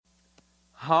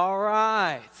All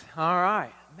right.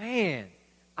 Man,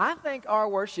 I think our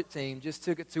worship team just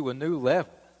took it to a new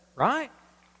level, right?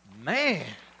 Man,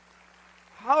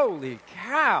 holy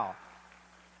cow.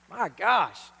 My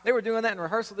gosh. They were doing that in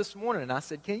rehearsal this morning, and I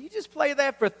said, can you just play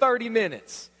that for 30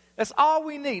 minutes? That's all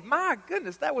we need. My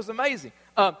goodness, that was amazing.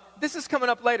 This is coming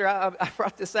up later. I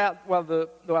brought this out while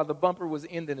the bumper was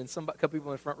ending, and a couple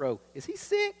people in the front row. Is he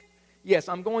sick? Yes,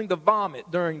 I'm going to vomit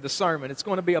during the sermon. It's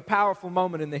going to be a powerful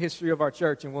moment in the history of our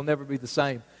church, and we'll never be the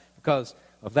same because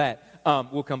of that.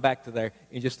 We'll come back to there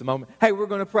in just a moment. Hey, we're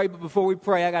going to pray, but before we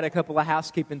pray, I got a couple of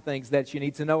housekeeping things that you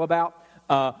need to know about.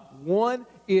 One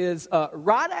is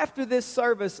right after this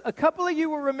service, a couple of you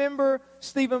will remember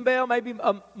Stephen Bell. Maybe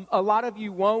a lot of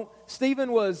you won't.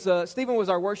 Stephen was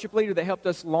our worship leader that helped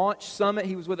us launch Summit.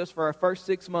 He was with us for our first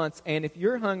 6 months. And if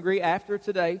you're hungry after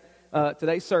today's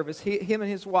service, him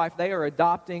and his wife, they are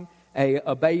adopting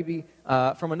a baby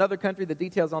from another country. The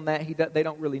details on that, they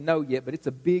don't really know yet, but it's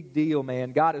a big deal,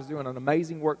 man. God is doing an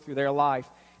amazing work through their life.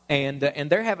 And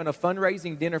they're having a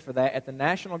fundraising dinner for that at the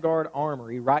National Guard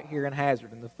Armory right here in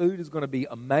Hazard. And the food is going to be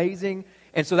amazing.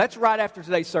 And so that's right after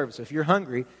today's service. So if you're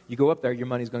hungry, you go up there, your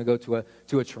money's going to go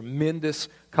to a tremendous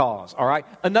cause. All right?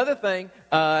 Another thing,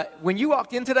 when you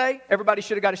walked in today, everybody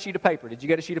should have got a sheet of paper. Did you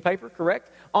get a sheet of paper?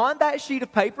 Correct? On that sheet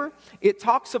of paper, it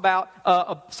talks about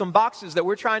some boxes that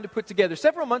we're trying to put together.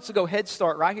 Several months ago, Head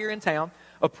Start right here in town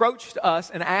approached us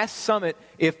and asked Summit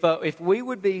if we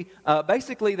would be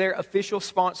basically their official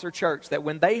sponsor church, that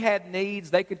when they had needs,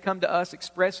 they could come to us,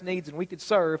 express needs, and we could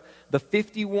serve the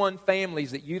 51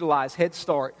 families that utilize Head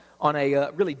Start on a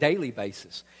really daily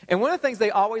basis. And one of the things they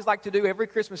always like to do every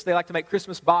Christmas, they like to make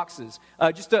Christmas boxes,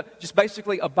 just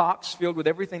basically a box filled with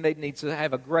everything they need to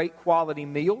have a great quality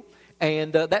meal.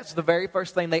 And that's the very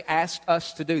first thing they asked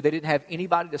us to do. They didn't have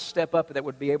anybody to step up that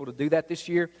would be able to do that this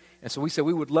year. And so we said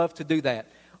we would love to do that.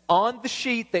 On the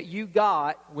sheet that you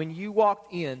got when you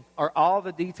walked in are all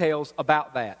the details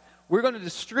about that. We're going to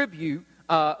distribute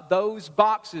those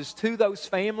boxes to those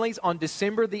families on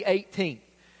December the 18th.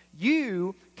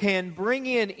 You can bring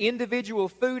in individual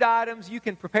food items. You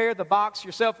can prepare the box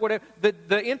yourself, whatever.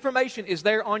 The information is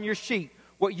there on your sheet.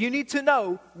 What you need to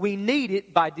know, we need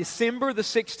it by December the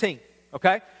 16th.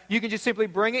 Okay? You can just simply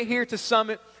bring it here to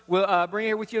Summit. We'll bring it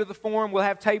here with you to the forum. We'll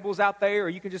have tables out there, or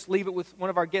you can just leave it with one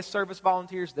of our guest service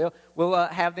volunteers. We'll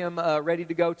have them ready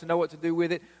to go to know what to do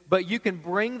with it. But you can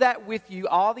bring that with you.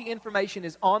 All the information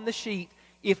is on the sheet.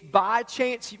 If by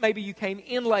chance, maybe you came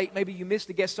in late, maybe you missed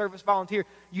a guest service volunteer,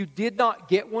 you did not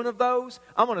get one of those,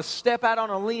 I'm going to step out on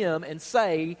a limb and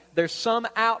say there's some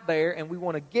out there, and we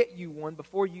want to get you one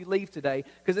before you leave today,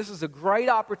 because this is a great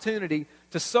opportunity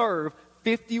to serve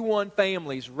 51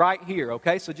 families right here,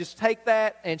 okay? So just take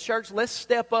that, and church, let's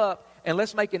step up and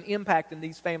let's make an impact in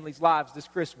these families' lives this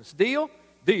Christmas. Deal?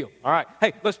 Deal. All right.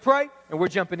 Hey, let's pray, and we're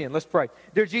jumping in. Let's pray.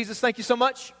 Dear Jesus, thank you so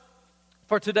much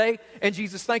for today. And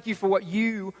Jesus, thank you for what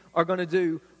you are going to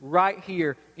do right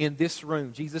here in this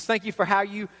room. Jesus, thank you for how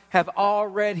you have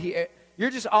you're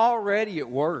just already at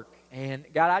work. And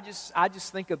God, I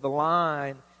just think of the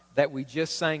line that we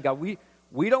just sang. God,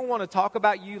 we don't want to talk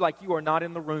about you like you are not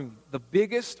in the room. The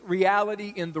biggest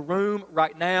reality in the room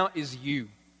right now is you.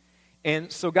 And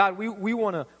so God, we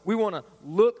want to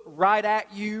look right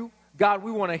at you. God,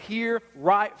 we want to hear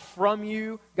right from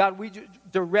you. God,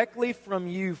 directly from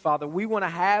you, Father. We want to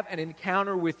have an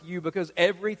encounter with you, because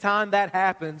every time that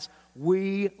happens,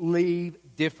 we leave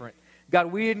different. God,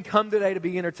 we didn't come today to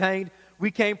be entertained. We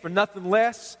came for nothing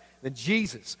less than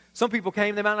Jesus. Some people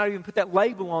came, they might not even put that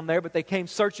label on there, but they came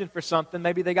searching for something.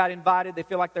 Maybe they got invited, they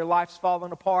feel like their life's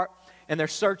falling apart, and they're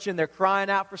searching, they're crying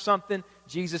out for something.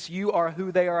 Jesus, you are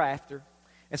who they are after.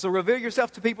 And so reveal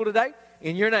yourself to people today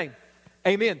in your name.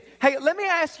 Amen. Hey, let me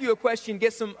ask you a question,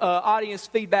 get some audience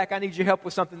feedback. I need your help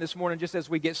with something this morning just as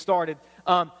we get started.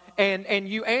 And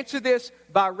you answer this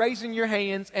by raising your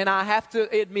hands, and I have to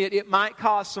admit it might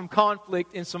cause some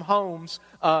conflict in some homes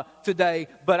today,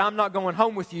 but I'm not going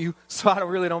home with you, so it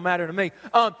really don't matter to me.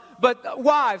 But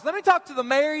wives, let me talk to the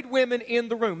married women in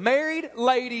the room. Married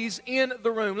ladies in the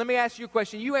room. Let me ask you a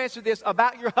question. You answer this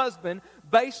about your husband,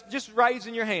 just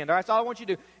raising your hand. All right, that's all I want you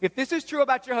to do. If this is true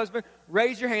about your husband,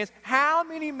 raise your hands. How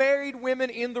many married women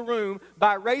in the room,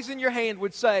 by raising your hand,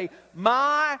 would say,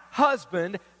 my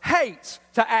husband hates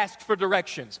to ask for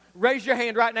directions? Raise your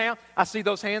hand right now. I see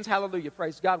those hands. Hallelujah.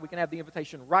 Praise God. We can have the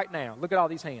invitation right now. Look at all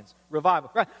these hands.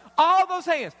 Revival. Right. All those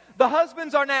hands. The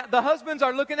husbands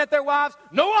are looking at their wives.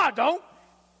 No, I don't.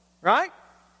 Right?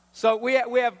 So we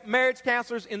have marriage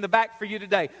counselors in the back for you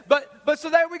today. But so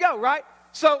there we go, right?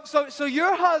 So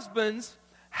your husbands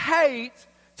hate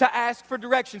to ask for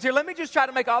directions. Here, let me just try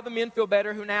to make all the men feel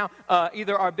better who now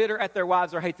either are bitter at their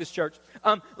wives or hate this church.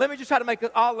 Let me just try to make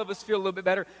all of us feel a little bit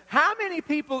better. How many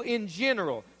people in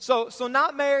general, so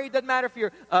not married, doesn't matter if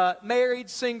you're married,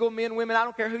 single, men, women, I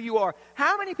don't care who you are.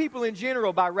 How many people in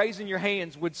general, by raising your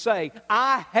hands, would say,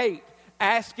 I hate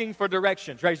asking for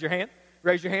directions? Raise your hand.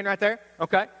 Raise your hand right there.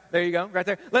 Okay, there you go, right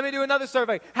there. Let me do another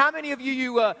survey. How many of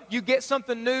you, you get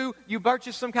something new, you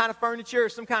purchase some kind of furniture or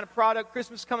some kind of product,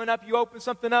 Christmas coming up, you open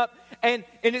something up, and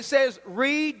it says,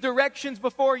 read directions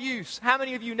before use. How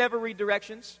many of you never read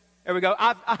directions? There we go.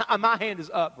 My hand is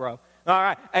up, bro. All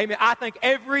right, amen. I think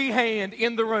every hand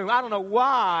in the room. I don't know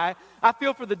why. I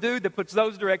feel for the dude that puts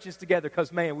those directions together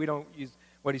because, man, we don't use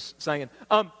what he's saying.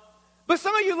 But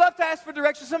some of you love to ask for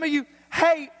directions. Some of you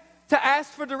hate to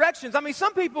ask for directions. I mean,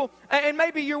 some people, and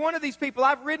maybe you're one of these people,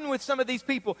 I've ridden with some of these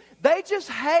people, they just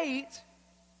hate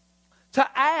to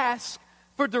ask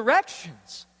for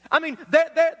directions. I mean,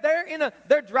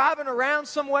 they're driving around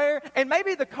somewhere, and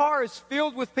maybe the car is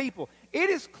filled with people. It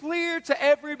is clear to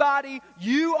everybody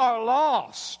you are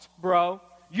lost, bro.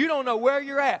 You don't know where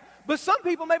you're at. But some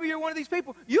people, maybe you're one of these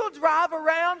people, you'll drive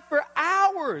around for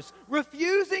hours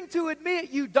refusing to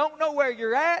admit you don't know where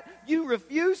you're at. You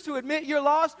refuse to admit you're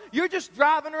lost. You're just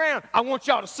driving around. I want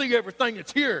y'all to see everything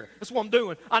that's here. That's what I'm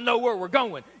doing. I know where we're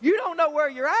going. You don't know where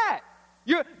you're at.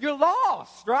 You're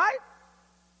lost, right?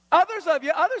 Others of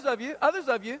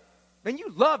you, man,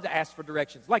 you love to ask for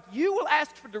directions. Like you will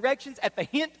ask for directions at the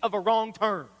hint of a wrong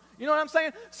turn. You know what I'm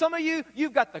saying? Some of you,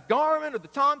 you've got the Garmin or the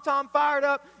TomTom fired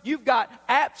up. You've got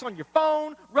apps on your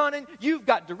phone running. You've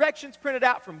got directions printed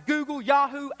out from Google,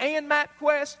 Yahoo, and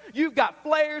MapQuest. You've got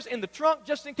flares in the trunk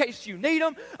just in case you need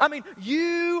them. I mean,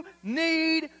 you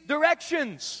need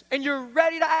directions, and you're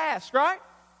ready to ask, right?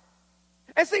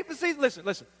 And see,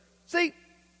 listen. See,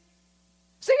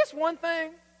 it's one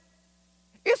thing.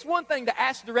 It's one thing to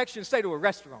ask directions, say, to a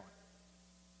restaurant.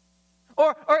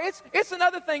 Or it's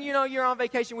another thing, you know, you're on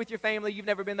vacation with your family, you've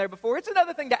never been there before. It's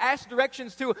another thing to ask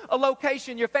directions to a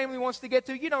location your family wants to get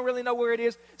to. You don't really know where it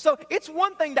is. So it's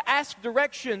one thing to ask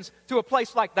directions to a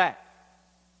place like that.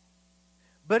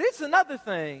 But it's another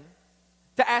thing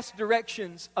to ask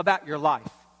directions about your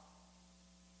life.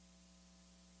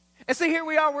 And see, here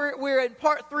we are, we're in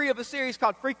part 3 of a series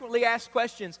called Frequently Asked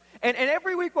Questions. And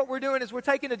every week what we're doing is we're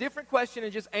taking a different question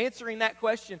and just answering that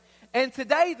question. And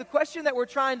today, the question that we're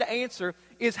trying to answer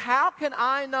is, how can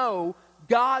I know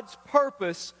God's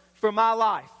purpose for my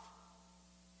life?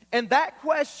 And that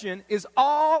question is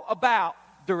all about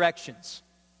directions.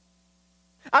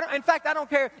 In fact, I don't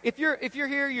care if you're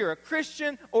here, you're a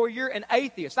Christian, or you're an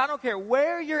atheist. I don't care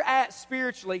where you're at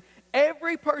spiritually.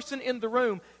 Every person in the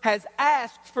room has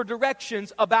asked for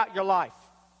directions about your life.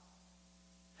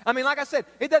 I mean, like I said,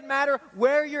 it doesn't matter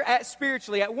where you're at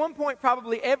spiritually. At one point,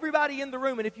 probably everybody in the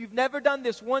room, and if you've never done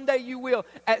this, one day you will.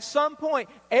 At some point,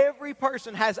 every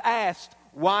person has asked,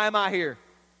 why am I here?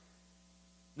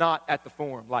 Not at the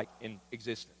form, like in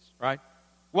existence, right?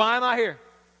 Why am I here?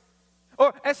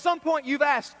 Or at some point, you've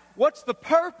asked, what's the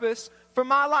purpose for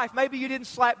my life? Maybe you didn't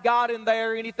slap God in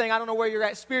there or anything. I don't know where you're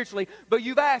at spiritually. But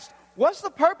you've asked, what's the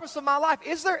purpose of my life?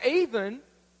 Is there even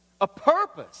a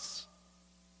purpose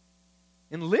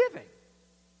in living?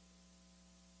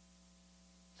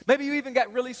 Maybe you even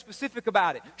got really specific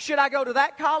about it. Should I go to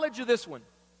that college or this one?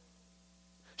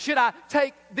 Should I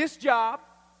take this job?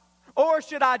 Or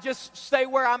should I just stay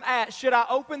where I'm at? Should I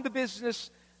open the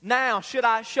business now? Should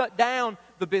I shut down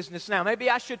the business now? Maybe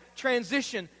I should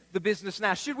transition the business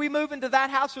now. Should we move into that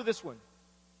house or this one?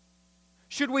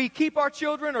 Should we keep our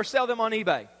children or sell them on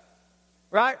eBay?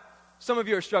 Right? Some of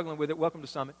you are struggling with it. Welcome to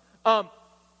Summit.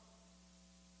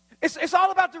 It's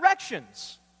all about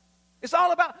directions. It's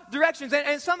all about directions.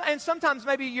 And sometimes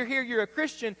maybe you're here, you're a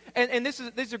Christian, and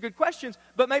these are good questions,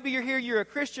 but maybe you're here, you're a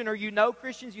Christian, or you know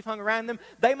Christians, you've hung around them.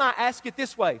 They might ask it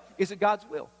this way: is it God's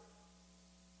will?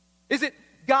 Is it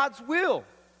God's will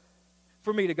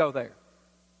for me to go there?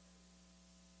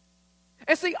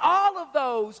 And see, all of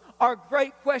those are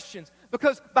great questions,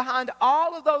 because behind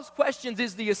all of those questions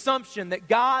is the assumption that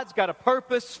God's got a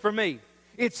purpose for me.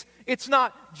 It's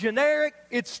not generic,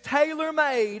 it's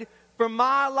tailor-made for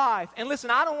my life. And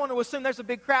listen, I don't want to assume, there's a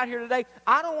big crowd here today,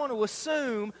 I don't want to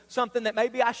assume something that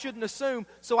maybe I shouldn't assume.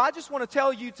 So I just want to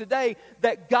tell you today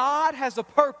that God has a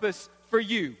purpose for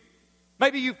you.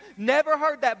 Maybe you've never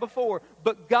heard that before,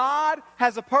 but God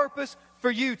has a purpose for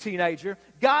you, teenager.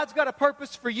 God's got a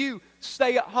purpose for you,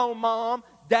 stay-at-home mom,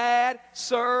 dad,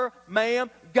 sir, ma'am.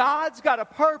 God's got a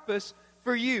purpose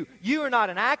for you. You are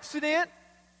not an accident.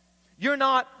 You're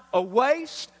not a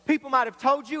waste. People might have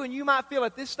told you, and you might feel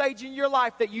at this stage in your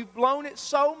life that you've blown it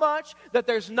so much that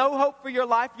there's no hope for your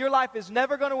life. Your life is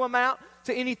never going to amount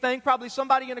to anything. Probably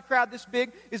somebody in a crowd this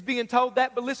big is being told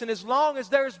that. But listen, as long as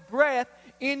there's breath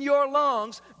in your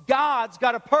lungs, God's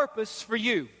got a purpose for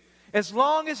you. As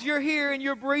long as you're here and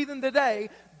you're breathing today,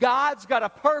 God's got a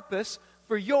purpose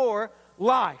for your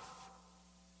life.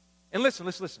 And listen.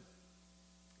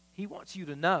 He wants you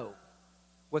to know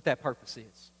what that purpose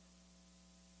is.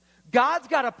 God's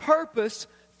got a purpose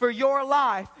for your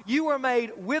life. You were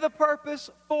made with a purpose,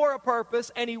 for a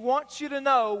purpose, and He wants you to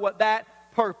know what that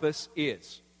purpose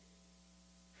is.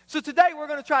 So today we're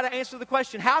going to try to answer the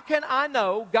question, how can I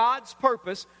know God's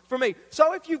purpose for me?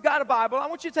 So if you've got a Bible, I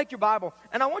want you to take your Bible,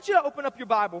 and I want you to open up your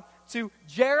Bible to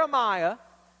Jeremiah.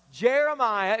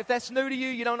 Jeremiah, if that's new to you,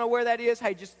 you don't know where that is,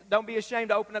 hey, just don't be ashamed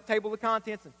to open up Table of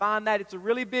Contents and find that. It's a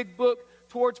really big book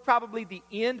towards probably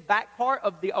the back part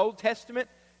of the Old Testament.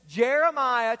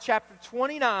 Jeremiah chapter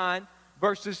 29,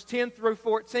 verses 10 through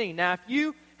 14. Now, if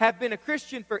you have been a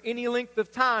Christian for any length of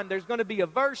time, there's going to be a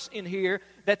verse in here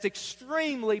that's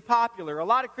extremely popular. A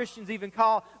lot of Christians even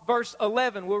call verse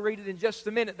 11, we'll read it in just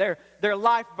a minute, their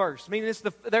life verse, meaning it's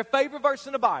their favorite verse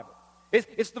in the Bible.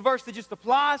 It's the verse that just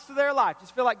applies to their life.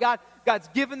 Just feel like God's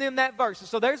given them that verse. And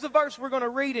so there's a verse we're going to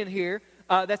read in here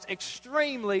that's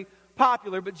extremely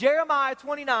popular. But Jeremiah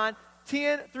 29,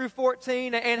 10 through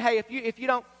 14. And hey, if you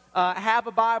don't have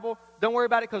a Bible, don't worry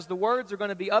about it, because the words are going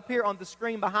to be up here on the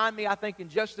screen behind me, I think, in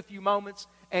just a few moments.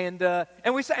 And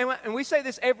we say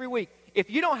this every week. If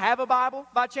you don't have a Bible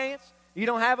by chance, you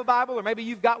don't have a Bible, or maybe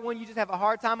you've got one, you just have a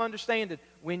hard time understanding.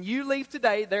 When you leave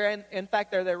today, in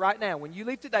fact, they're there right now. When you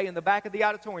leave today, in the back of the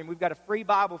auditorium, we've got a free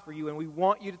Bible for you, and we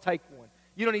want you to take one.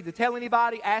 You don't need to tell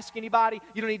anybody, ask anybody.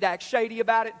 You don't need to act shady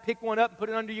about it, pick one up and put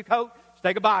it under your coat. Just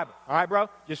take a Bible. All right, bro?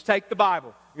 Just take the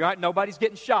Bible. All right? Nobody's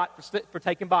getting shot for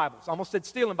taking Bibles. I almost said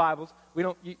stealing Bibles.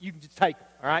 You can just take them.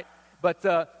 All right? But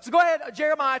so go ahead,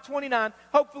 Jeremiah 29.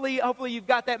 Hopefully you've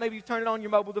got that. Maybe you've turned it on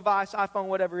your mobile device, iPhone,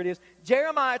 whatever it is.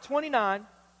 Jeremiah 29,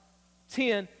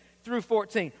 10 through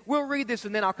 14. We'll read this,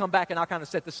 and then I'll come back and I'll kind of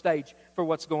set the stage for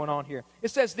what's going on here. It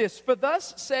says this: "For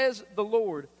thus says the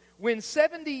Lord, when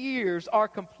 70 years are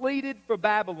completed for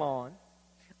Babylon,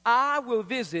 I will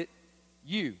visit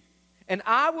you, and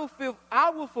I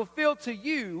will fulfill to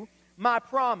you my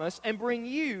promise and bring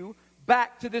you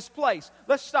back to this place."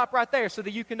 Let's stop right there so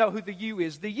that you can know who the you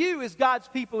is. The you is God's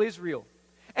people, Israel.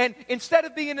 And instead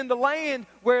of being in the land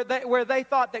where they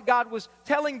thought that God was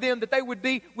telling them that they would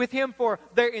be with Him for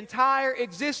their entire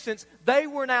existence, they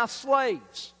were now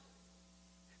slaves.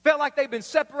 Felt like they've been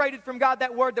separated from God.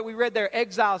 That word that we read there,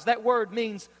 exiles, that word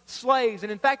means slaves.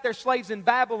 And in fact, they're slaves in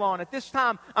Babylon. At this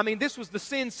time, this was the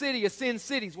sin city of sin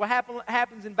cities. What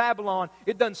happens in Babylon,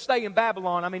 it doesn't stay in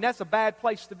Babylon. That's a bad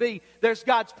place to be. There's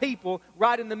God's people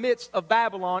right in the midst of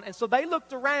Babylon. And so they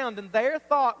looked around, and their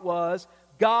thought was,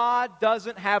 God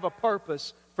doesn't have a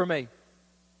purpose for me.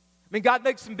 God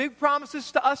makes some big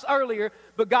promises to us earlier,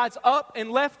 but God's up and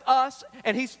left us,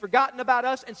 and He's forgotten about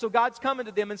us, and so God's coming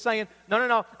to them and saying,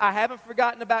 no, I haven't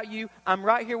forgotten about you. I'm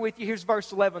right here with you. Here's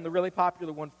verse 11, the really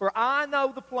popular one. "For I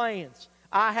know the plans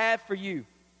I have for you,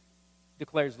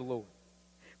 declares the Lord.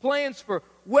 Plans for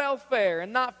welfare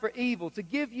and not for evil, to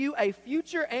give you a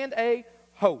future and a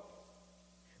hope.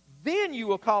 Then you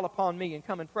will call upon me and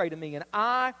come and pray to me, and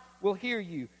I will hear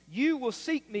you. You will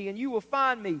seek me and you will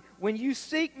find me. When you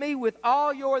seek me with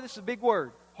all your," this is a big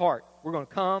word, heart. We're going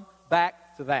to come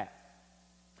back to that.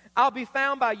 "I'll be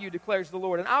found by you, declares the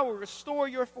Lord, and I will restore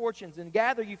your fortunes and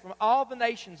gather you from all the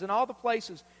nations and all the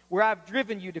places where I've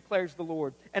driven you, declares the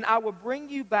Lord. And I will bring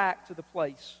you back to the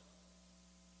place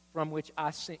from which I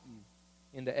sent you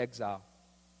into exile."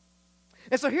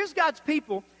 And so here's God's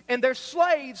people, and they're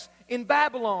slaves in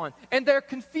Babylon, and they're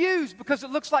confused because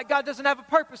it looks like God doesn't have a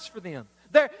purpose for them.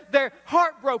 They're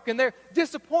heartbroken. They're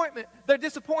disappointed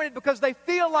because they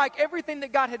feel like everything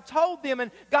that God had told them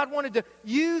and God wanted to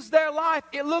use their life,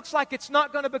 it looks like it's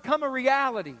not going to become a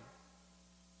reality.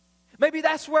 Maybe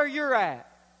that's where you're at.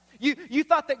 You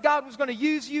thought that God was going to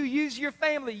use you, use your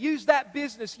family, use that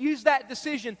business, use that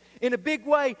decision in a big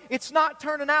way. It's not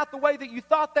turning out the way that you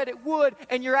thought that it would,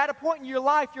 and you're at a point in your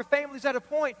life, your family's at a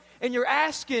point, and you're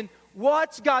asking,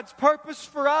 what's God's purpose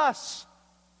for us?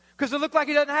 Because it looks like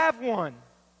He doesn't have one.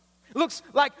 It looks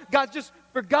like God's just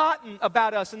forgotten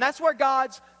about us, and that's where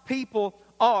God's people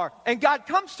are. And God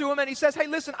comes to them and He says, hey,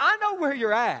 listen, I know where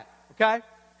you're at, okay?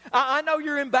 I know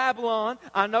you're in Babylon.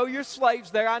 I know you're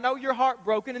slaves there. I know you're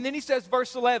heartbroken. And then He says,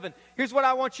 verse 11, here's what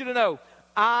I want you to know.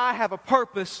 I have a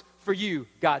purpose for you,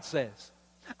 God says.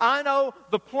 I know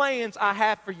the plans I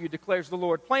have for you, declares the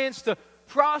Lord. Plans to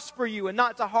prosper you and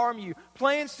not to harm you,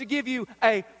 plans to give you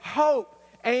a hope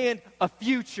and a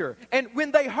future. And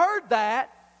when they heard that,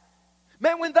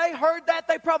 man, when they heard that,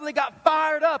 they probably got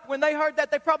fired up. When they heard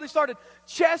that, they probably started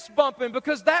chest bumping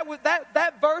because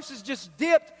that verse is just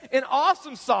dipped in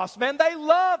awesome sauce, man. They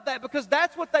loved that because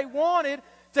that's what they wanted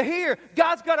to hear.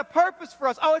 God's got a purpose for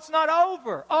us. Oh, it's not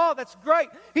over. Oh, that's great.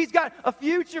 He's got a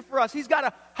future for us. He's got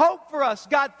a hope for us.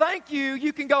 God, thank you.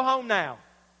 You can go home now.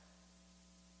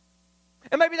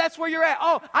 And maybe that's where you're at.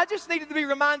 Oh, I just needed to be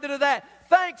reminded of that.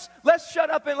 Thanks. Let's shut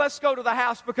up and let's go to the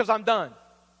house because I'm done.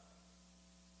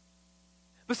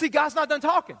 But see, God's not done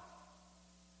talking.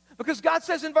 Because God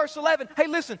says in verse 11, hey,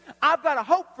 listen, I've got a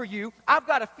hope for you. I've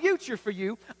got a future for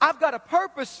you. I've got a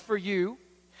purpose for you.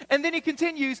 And then he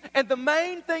continues, and the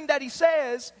main thing that he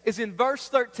says is in verse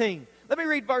 13. Let me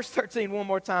read verse 13 one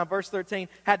more time. Verse 13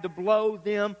 had to blow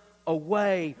them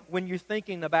away when you're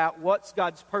thinking about what's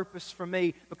God's purpose for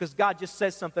me, because God just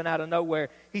says something out of nowhere.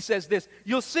 He says this,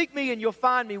 you'll seek me and you'll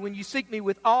find me when you seek me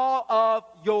with all of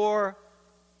your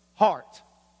heart.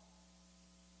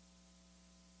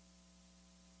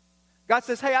 God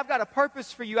says, hey, I've got a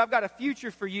purpose for you. I've got a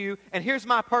future for you. And here's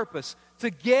my purpose, to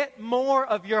get more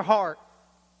of your heart.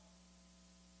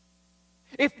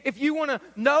 If you want to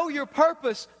know your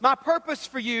purpose, my purpose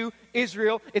for you,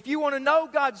 Israel, if you want to know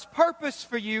God's purpose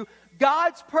for you,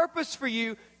 God's purpose for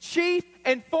you, chief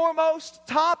and foremost,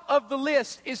 top of the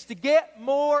list, is to get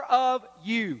more of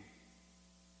you.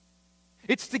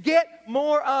 It's to get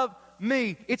more of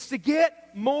me. It's to get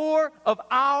more of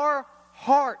our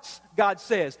hearts, God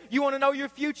says. You want to know your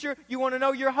future? You want to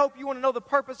know your hope? You want to know the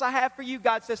purpose I have for you?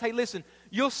 God says, hey, listen,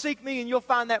 you'll seek me and you'll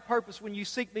find that purpose when you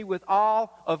seek me with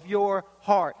all of your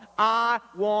heart. I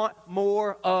want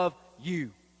more of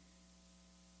you.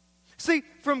 See,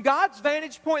 from God's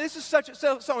vantage point, this is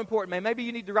so important, man. Maybe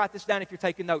you need to write this down if you're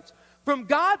taking notes. From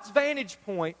God's vantage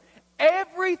point,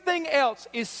 everything else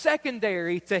is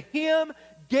secondary to Him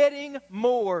getting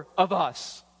more of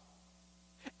us.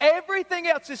 Everything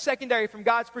else is secondary from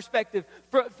God's perspective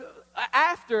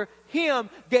after Him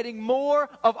getting more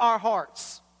of our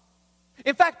hearts.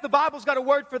 In fact, the Bible's got a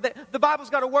word for that. The Bible's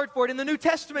got a word for it. In the New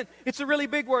Testament, it's a really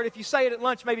big word. If you say it at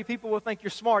lunch, maybe people will think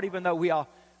you're smart, even though we all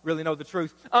really know the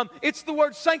truth. It's the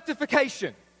word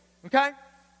sanctification. Okay?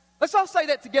 Let's all say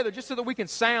that together just so that we can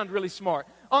sound really smart.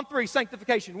 On three,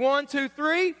 sanctification. 1, 2,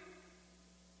 3.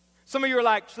 Some of you are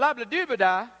like,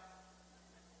 shlabla-dooba-da.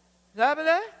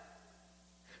 Shlabla-da?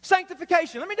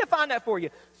 Sanctification. Let me define that for you.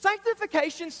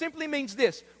 Sanctification simply means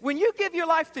this. When you give your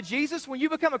life to Jesus, when you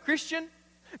become a Christian,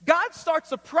 God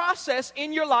starts a process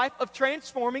in your life of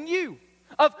transforming you,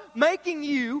 of making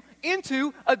you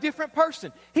into a different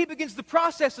person. He begins the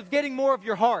process of getting more of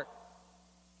your heart.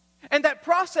 And that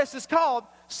process is called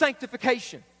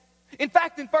sanctification. In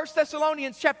fact, in 1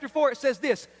 Thessalonians chapter 4, it says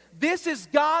this. This is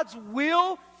God's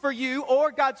will for you,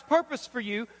 or God's purpose for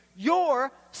you,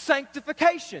 your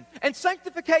sanctification. And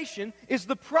sanctification is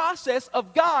the process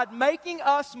of God making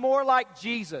us more like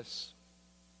Jesus.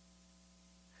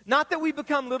 Not that we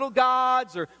become little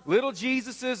gods or little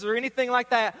Jesuses or anything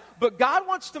like that, but God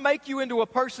wants to make you into a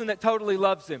person that totally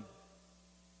loves Him.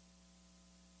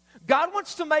 God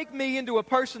wants to make me into a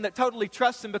person that totally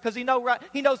trusts Him because He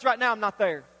knows right now I'm not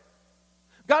there.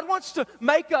 God wants to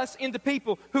make us into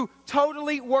people who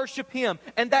totally worship Him.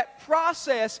 And that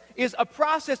process is a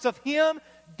process of Him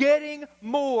getting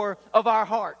more of our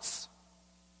hearts.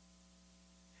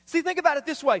 See, think about it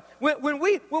this way. When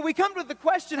we come to the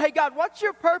question, hey, God, what's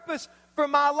your purpose for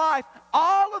my life?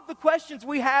 All of the questions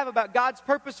we have about God's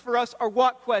purpose for us are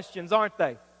what questions, aren't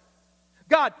they?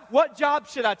 God, what job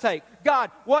should I take?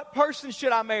 God, what person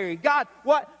should I marry? God,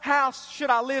 what house should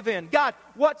I live in? God,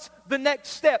 what's the next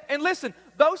step? And listen,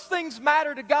 those things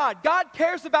matter to God. God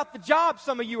cares about the job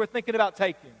some of you are thinking about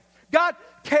taking. God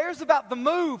cares about the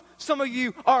move some of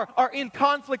you are in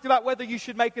conflict about whether you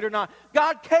should make it or not.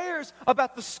 God cares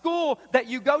about the school that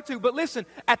you go to. But listen,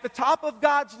 at the top of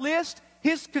God's list,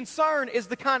 His concern is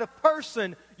the kind of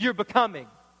person you're becoming.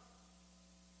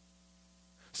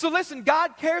 So listen,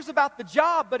 God cares about the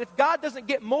job, but if God doesn't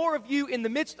get more of you in the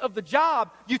midst of the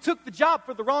job, you took the job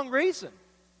for the wrong reason.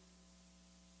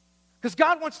 Because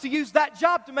God wants to use that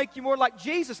job to make you more like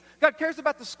Jesus. God cares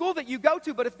about the school that you go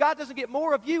to, but if God doesn't get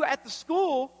more of you at the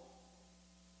school,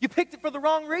 you picked it for the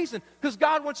wrong reason. Because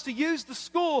God wants to use the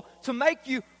school to make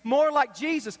you more like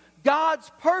Jesus. God's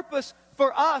purpose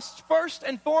for us, first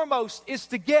and foremost, is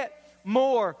to get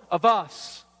more of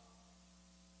us.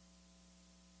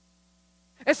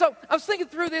 And so I was thinking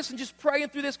through this and just praying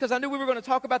through this because I knew we were going to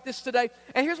talk about this today.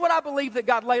 And here's what I believe that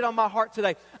God laid on my heart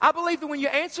today. I believe that when you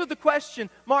answer the question,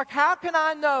 Mark, how can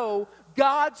I know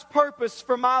God's purpose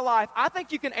for my life? I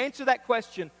think you can answer that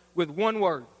question with one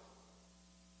word.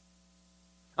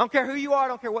 I don't care who you are. I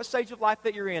don't care what stage of life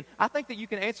that you're in. I think that you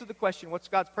can answer the question, what's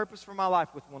God's purpose for my life,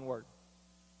 with one word.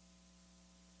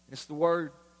 It's the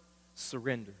word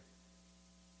surrender.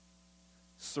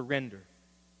 Surrender.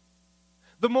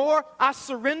 The more I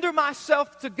surrender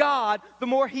myself to God, the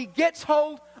more He gets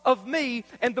hold of me,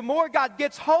 and the more God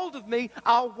gets hold of me,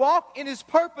 I'll walk in His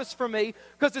purpose for me,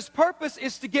 because His purpose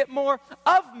is to get more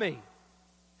of me.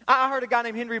 I heard a guy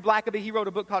named Henry Blackaby. He wrote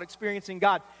a book called Experiencing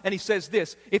God, and he says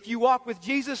this: if you walk with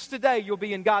Jesus today, you'll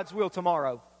be in God's will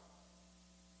tomorrow.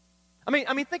 I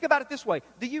mean, think about it this way.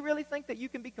 Do you really think that you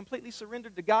can be completely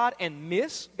surrendered to God and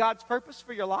miss God's purpose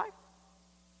for your life?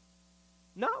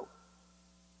 No.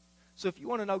 So if you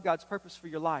want to know God's purpose for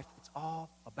your life, it's all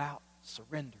about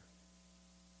surrender.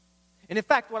 And in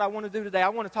fact, what I want to do today, I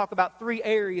want to talk about 3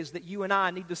 areas that you and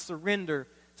I need to surrender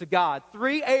to God.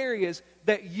 3 areas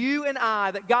that you and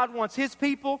I, that God wants His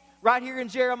people right here in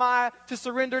Jeremiah to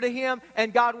surrender to Him,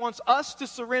 and God wants us to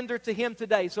surrender to Him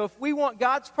today. So if we want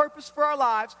God's purpose for our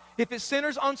lives, if it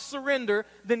centers on surrender,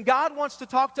 then God wants to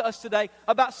talk to us today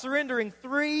about surrendering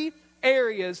 3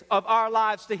 areas of our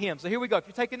lives to Him. So here we go. If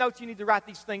you're taking notes, you need to write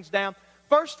these things down.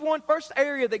 First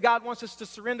area that God wants us to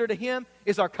surrender to Him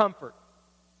is our comfort.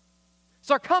 It's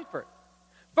our comfort.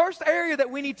 First area that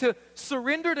we need to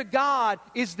surrender to God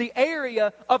is the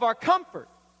area of our comfort.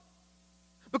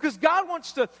 Because God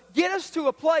wants to get us to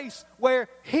a place where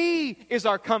He is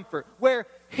our comfort, where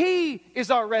He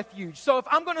is our refuge. So if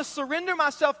I'm going to surrender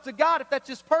myself to God, if that's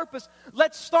His purpose,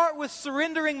 let's start with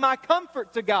surrendering my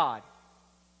comfort to God.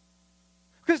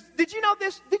 Because did you know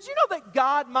this? Did you know that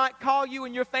God might call you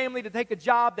and your family to take a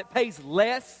job that pays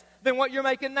less than what you're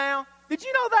making now? Did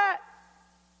you know that?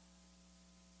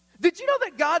 Did you know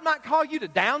that God might call you to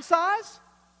downsize?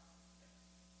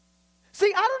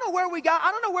 See, I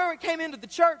don't know where it came into the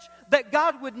church that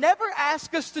God would never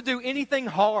ask us to do anything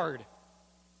hard.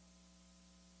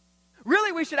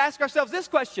 Really, we should ask ourselves this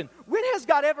question: when has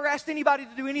God ever asked anybody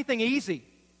to do anything easy?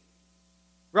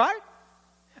 Right?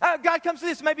 God comes to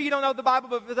this, maybe you don't know the Bible,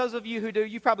 but for those of you who do,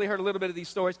 you've probably heard a little bit of these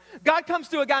stories. God comes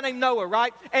to a guy named Noah,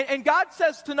 right? And God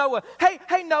says to Noah,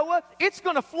 hey Noah, it's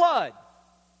going to flood.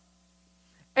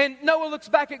 And Noah looks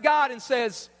back at God and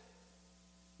says,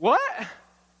 what?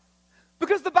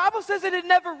 Because the Bible says it had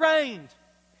never rained.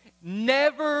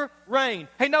 Never rained.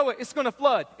 Hey Noah, it's going to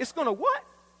flood. It's going to what?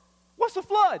 What's a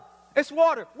flood? It's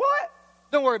water. What?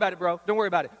 Don't worry about it, bro. Don't worry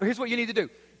about it. But here's what you need to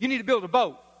do. You need to build a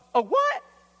boat. A what?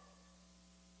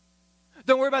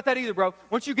 Don't worry about that either, bro.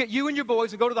 Once you get you and your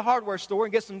boys and go to the hardware store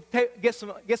and get some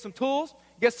tools,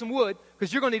 get some wood,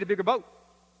 because you're going to need a bigger boat.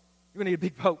 You're going to need a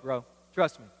big boat, bro.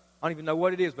 Trust me. I don't even know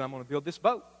what it is, but I'm going to build this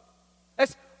boat.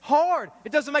 That's hard.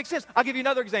 It doesn't make sense. I'll give you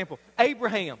another example.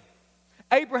 Abraham.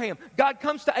 God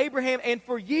comes to Abraham, and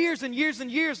for years and years and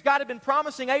years, God had been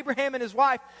promising Abraham and his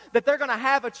wife that they're going to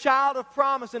have a child of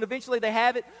promise, and eventually they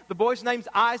have it. The boy's name's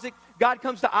Isaac. God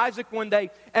comes to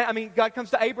God comes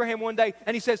to Abraham one day,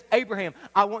 and He says, Abraham,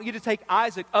 I want you to take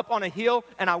Isaac up on a hill,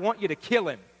 and I want you to kill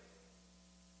him.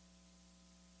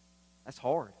 That's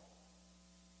hard.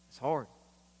 It's hard.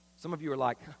 Some of you are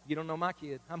like, you don't know my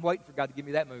kid. I'm waiting for God to give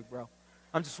me that move, bro.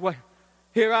 I'm just waiting.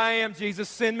 Here I am, Jesus.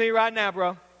 Send me right now,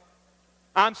 bro.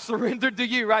 I'm surrendered to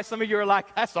you, right? Some of you are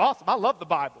like, that's awesome. I love the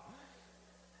Bible.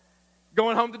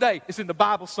 Going home today. It's in the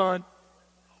Bible, son.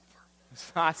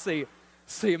 I see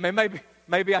it. Man,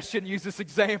 maybe I shouldn't use this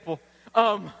example.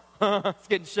 It's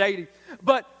getting shady.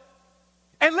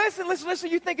 And listen,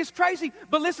 you think it's crazy,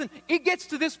 but listen, it gets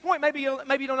to this point, maybe you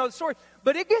don't know the story,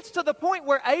 but it gets to the point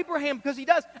where Abraham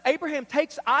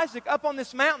takes Isaac up on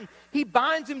this mountain, he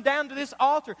binds him down to this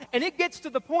altar, and it gets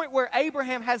to the point where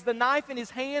Abraham has the knife in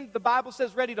his hand, the Bible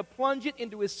says, ready to plunge it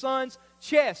into his son's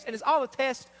chest, and it's all a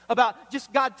test about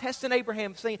just God testing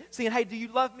Abraham, saying, hey, do you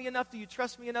love me enough, do you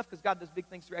trust me enough, because God does big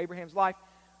things through Abraham's life,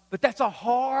 but that's a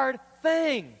hard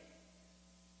thing.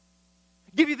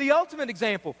 Give you the ultimate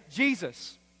example,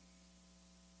 Jesus.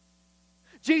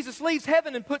 Jesus leaves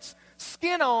heaven and puts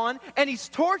skin on, and He's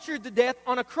tortured to death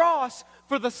on a cross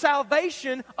for the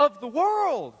salvation of the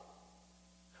world.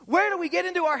 Where do we get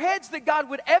into our heads that God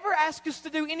would ever ask us to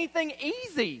do anything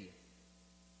easy?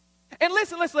 And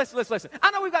listen.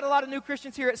 I know we've got a lot of new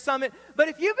Christians here at Summit, but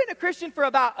if you've been a Christian for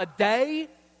about a day,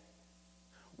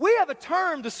 we have a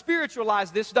term to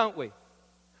spiritualize this, don't we?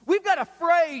 We've got a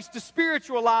phrase to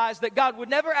spiritualize that God would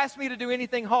never ask me to do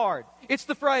anything hard. It's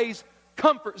the phrase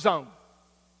comfort zone.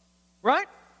 Right?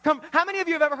 How many of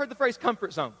you have ever heard the phrase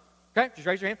comfort zone? Okay, just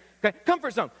raise your hand. Okay,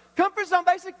 comfort zone. Comfort zone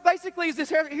basically is this.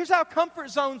 Here's how comfort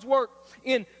zones work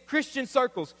in Christian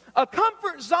circles. A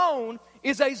comfort zone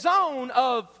is a zone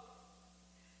of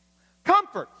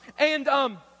comfort. And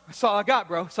that's all I got,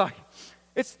 bro. Sorry.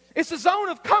 It's a zone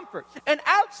of comfort. And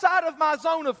outside of my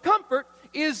zone of comfort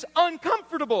is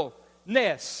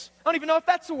uncomfortableness. I don't even know if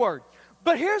that's a word.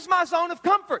 But here's my zone of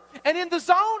comfort. And in the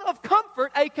zone of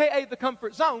comfort, a.k.a. the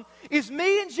comfort zone, is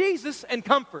me and Jesus and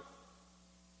comfort.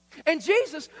 And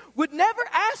Jesus would never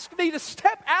ask me to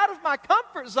step out of my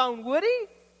comfort zone, would he?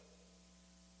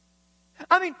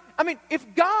 I mean,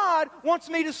 if God wants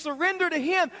me to surrender to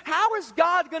him, how is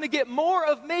God going to get more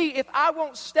of me if I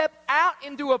won't step out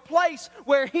into a place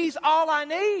where he's all I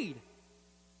need?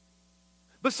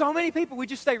 But so many people, we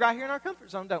just stay right here in our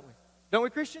comfort zone, don't we? Don't we,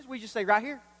 Christians? We just stay right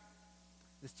here.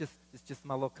 It's just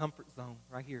my little comfort zone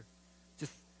right here.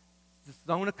 Just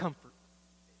zone of comfort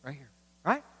right here,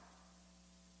 right?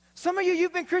 Some of you,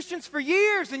 you've been Christians for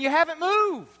years and you haven't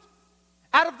moved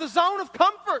out of the zone of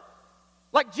comfort.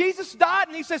 Like Jesus died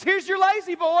and he says, here's your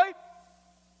lazy boy.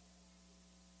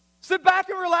 Sit back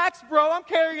and relax, bro. I'm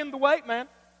carrying the weight, man.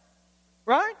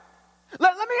 Right?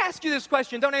 Let me ask you this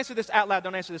question. Don't answer this out loud.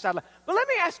 Don't answer this out loud. But let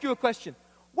me ask you a question.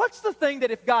 What's the thing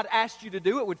that if God asked you to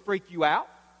do, it would freak you out?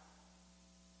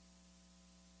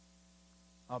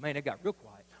 Oh, man, it got real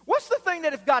quiet. What's the thing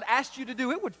that if God asked you to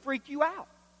do, it would freak you out?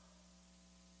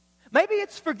 Maybe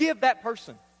it's forgive that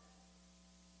person.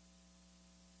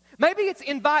 Maybe it's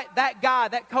invite that guy,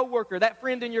 that coworker, that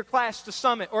friend in your class to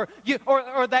Summit, or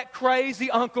that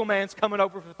crazy uncle man's coming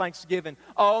over for Thanksgiving.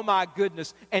 Oh my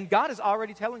goodness. And God is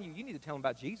already telling you, you need to tell him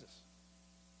about Jesus.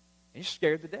 And you're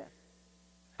scared to death.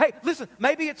 Hey, listen,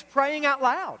 maybe it's praying out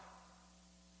loud.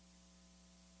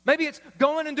 Maybe it's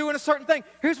going and doing a certain thing.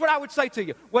 Here's what I would say to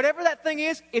you. Whatever that thing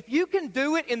is, if you can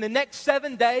do it in the next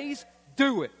 7 days,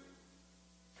 do it.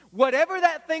 Whatever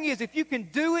that thing is, if you can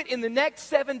do it in the next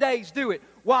 7 days, do it.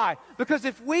 Why? Because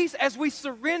as we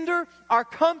surrender our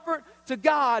comfort to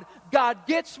God, God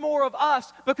gets more of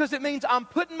us, because it means I'm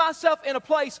putting myself in a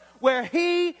place where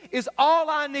he is all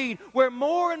I need, where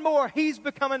more and more he's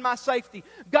becoming my safety.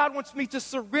 God wants me to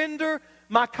surrender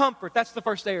my comfort. That's the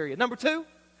first area. Number two,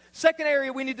 second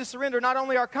area, we need to surrender not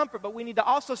only our comfort, but we need to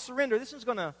also surrender. This is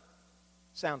going to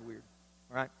sound weird,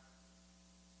 all right?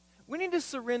 We need to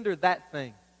surrender that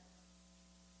thing.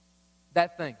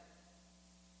 That thing.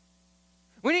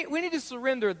 We need to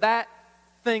surrender that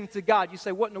thing to God. You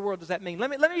say, what in the world does that mean? Let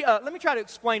me try to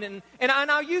explain it. And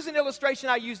I'll use an illustration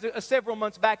I used several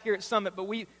months back here at Summit, but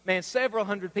several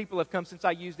hundred people have come since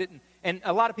I used it, and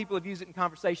a lot of people have used it in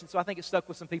conversation, so I think it stuck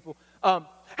with some people. How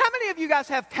many of you guys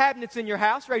have cabinets in your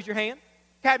house? Raise your hand.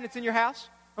 Cabinets in your house?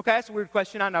 Okay, that's a weird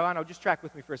question. I know. Just track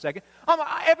with me for a second.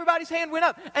 Everybody's hand went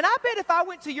up. And I bet if I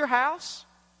went to your house,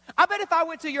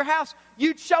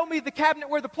 you'd show me the cabinet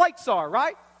where the plates are,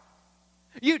 right?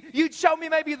 You'd show me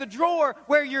maybe the drawer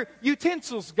where your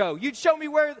utensils go. You'd show me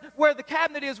where the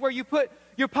cabinet is where you put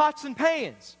your pots and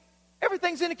pans.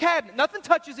 Everything's in a cabinet. Nothing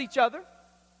touches each other.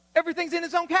 Everything's in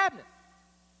its own cabinet.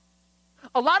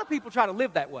 A lot of people try to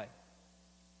live that way.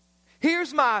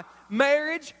 Here's my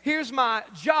marriage. Here's my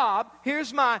job.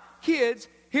 Here's my kids.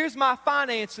 Here's my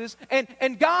finances.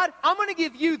 And God, I'm going to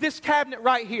give you this cabinet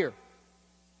right here.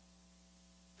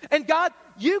 And God,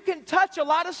 you can touch a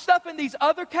lot of stuff in these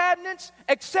other cabinets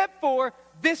except for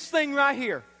this thing right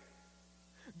here.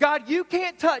 God, you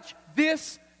can't touch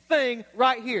this thing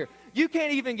right here. You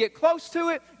can't even get close to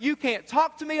it. You can't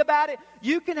talk to me about it.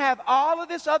 You can have all of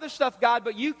this other stuff, God,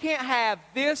 but you can't have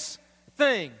this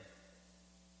thing.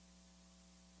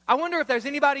 I wonder if there's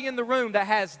anybody in the room that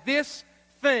has this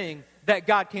thing that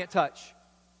God can't touch.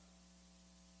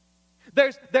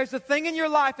 There's a thing in your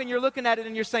life and you're looking at it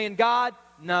and you're saying, God,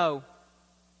 no.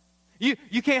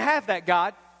 You can't have that,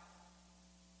 God.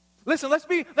 Listen, let's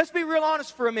be real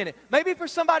honest for a minute. Maybe for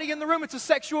somebody in the room, it's a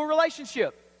sexual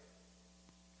relationship.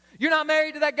 You're not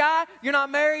married to that guy. You're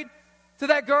not married to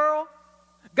that girl.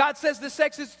 God says that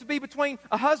sex is to be between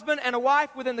a husband and a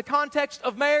wife within the context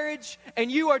of marriage,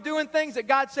 and you are doing things that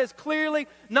God says clearly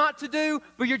not to do,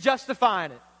 but you're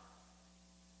justifying it.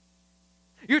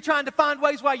 You're trying to find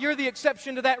ways why you're the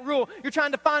exception to that rule. You're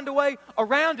trying to find a way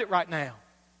around it right now.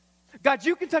 God,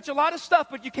 you can touch a lot of stuff,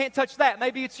 but you can't touch that.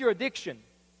 Maybe it's your addiction.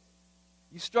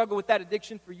 You struggle with that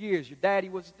addiction for years. Your daddy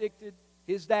was addicted,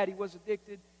 his daddy was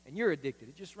addicted, and you're addicted.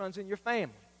 It just runs in your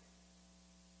family.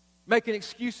 Making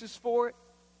excuses for it.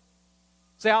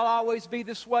 Say, I'll always be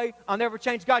this way. I'll never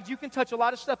change. God, you can touch a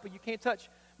lot of stuff, but you can't touch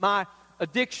my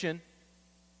addiction.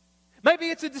 Maybe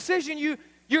it's a decision you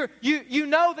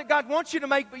know that God wants you to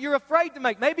make, but you're afraid to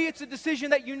make. Maybe it's a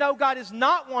decision that you know God is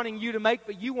not wanting you to make,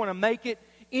 but you want to make it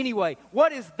anyway?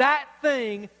 What is that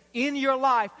thing in your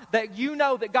life that you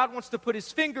know that God wants to put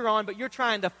His finger on, but you're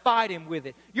trying to fight Him with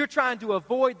it? You're trying to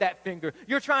avoid that finger.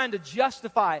 You're trying to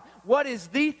justify it. What is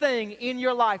the thing in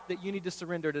your life that you need to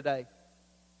surrender today?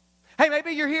 Hey,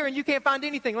 maybe you're here and you can't find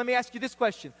anything. Let me ask you this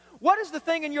question. What is the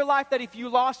thing in your life that if you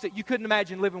lost it, you couldn't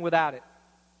imagine living without it?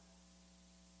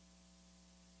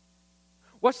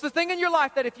 What's the thing in your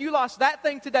life that if you lost that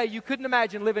thing today, you couldn't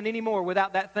imagine living anymore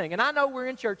without that thing? And I know we're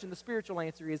in church and the spiritual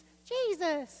answer is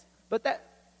Jesus. But that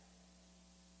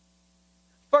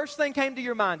first thing came to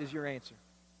your mind is your answer.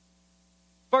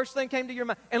 First thing came to your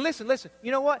mind. And listen,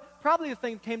 you know what? Probably the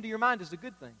thing that came to your mind is a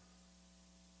good thing.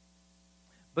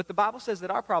 But the Bible says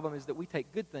that our problem is that we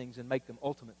take good things and make them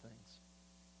ultimate things.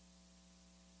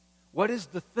 What is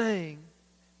the thing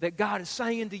that God is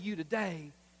saying to you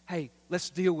today? Hey, let's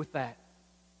deal with that.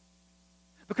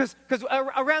 Because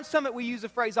around Summit we use a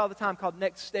phrase all the time called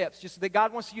next steps, just that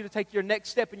God wants you to take your next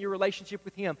step in your relationship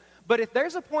with Him. But if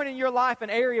there's a point in your life, an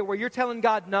area where you're telling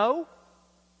God no,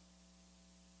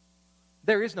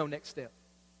 there is no next step.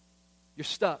 You're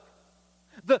stuck.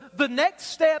 The next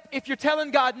step, if you're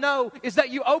telling God no, is that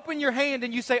you open your hand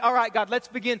and you say, all right, God, let's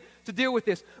begin to deal with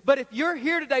this. But if you're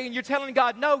here today and you're telling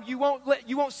God no, you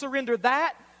won't surrender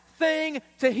that thing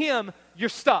to Him, you're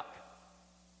stuck.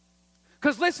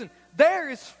 Because listen, there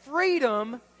is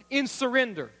freedom in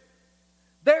surrender.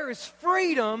 There is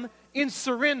freedom in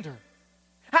surrender.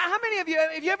 How many of you,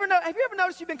 have you ever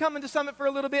noticed you've been coming to Summit for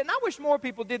a little bit? And I wish more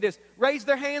people did this. Raise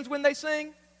their hands when they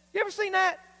sing. You ever seen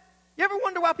that? You ever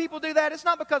wonder why people do that? It's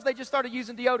not because they just started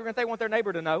using deodorant. They want their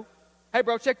neighbor to know. Hey,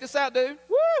 bro, check this out, dude.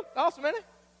 Woo! Awesome, isn't it?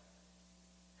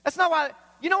 That's not why.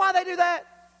 You know why they do that?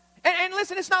 And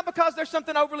listen, it's not because there's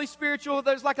something overly spiritual.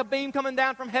 There's like a beam coming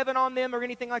down from heaven on them or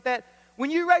anything like that. When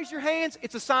you raise your hands,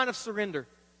 it's a sign of surrender.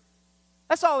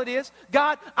 That's all it is.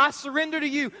 God, I surrender to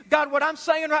you. God, what I'm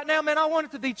saying right now, man, I want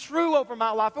it to be true over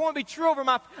my life. I want it to be true over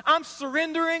I'm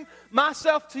surrendering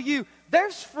myself to you.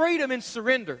 There's freedom in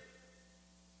surrender.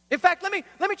 In fact, let me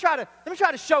try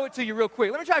to show it to you real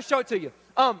quick. Let me try to show it to you.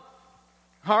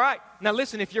 All right. Now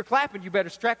listen, if you're clapping, you better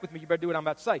track with me. You better do what I'm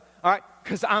about to say. All right?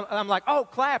 Because I'm like, oh,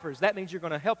 clappers. That means you're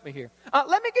going to help me here.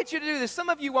 Let me get you to do this. Some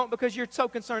of you won't because you're so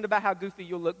concerned about how goofy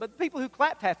you'll look. But the people who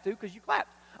clapped have to because you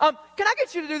clapped. Can I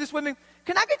get you to do this with me?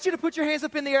 Can I get you to put your hands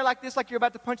up in the air like this, like you're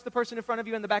about to punch the person in front of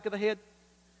you in the back of the head?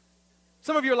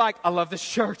 Some of you are like, I love this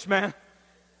church, man.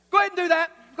 Go ahead and do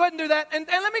that. Go ahead and do that. And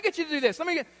let me get you to do this. Now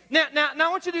I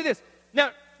want you to do this.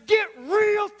 Now, get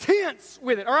real tense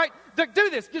with it, all right? Do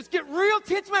this. Just get real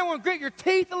tense, man. I want to grit your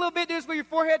teeth a little bit. Do this with your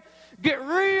forehead. Get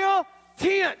real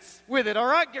tense with it, all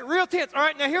right? Get real tense. All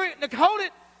right, now hold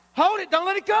it. Hold it. Don't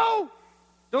let it go.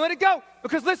 Don't let it go.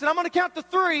 Because listen, I'm going to count to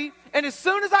 3, and as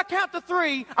soon as I count to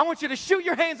 3, I want you to shoot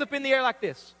your hands up in the air like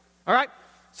this. All right?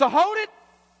 So hold it.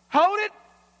 Hold it.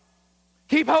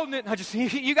 Keep holding it.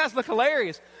 You guys look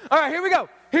hilarious. All right, here we go.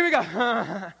 Here we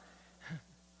go.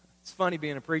 It's funny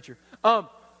being a preacher.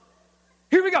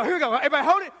 Here we go. Here we go. Everybody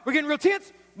hold it. We're getting real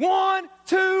tense. 1,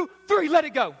 2, 3. Let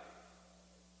it go.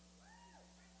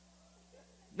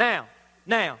 Now.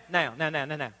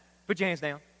 Put your hands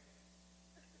down.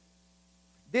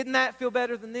 Didn't that feel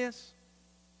better than this?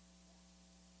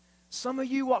 Some of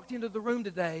you walked into the room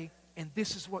today, and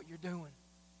this is what you're doing.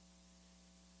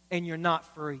 And you're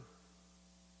not free.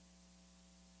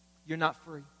 You're not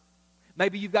free.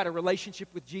 Maybe you've got a relationship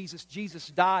with Jesus. Jesus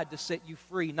died to set you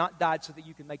free, not died so that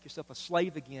you can make yourself a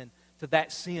slave again to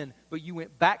that sin. But you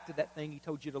went back to that thing He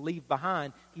told you to leave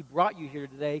behind. He brought you here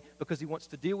today because He wants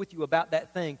to deal with you about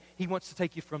that thing. He wants to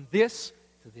take you from this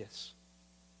to this.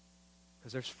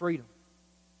 Because there's freedom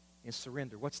in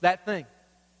surrender. What's that thing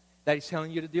that He's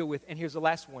telling you to deal with? And here's the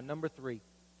last one, number 3.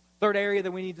 Third area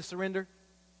that we need to surrender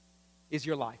is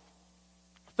your life.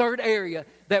 Third area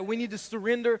that we need to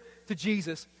surrender to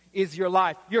Jesus is your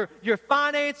life. Your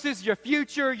finances, your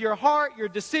future, your heart, your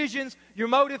decisions, your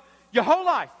motive, your whole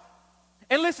life.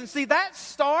 And listen, see, that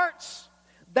starts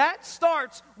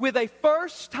with a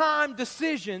first-time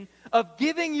decision of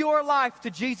giving your life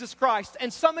to Jesus Christ.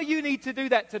 And some of you need to do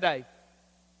that today.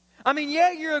 I mean,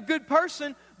 yeah, you're a good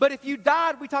person, but if you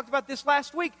died, we talked about this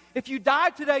last week, if you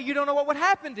died today, you don't know what would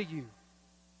happen to you.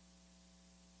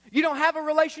 You don't have a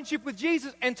relationship with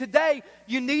Jesus, and today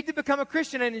you need to become a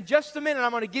Christian. And in just a minute,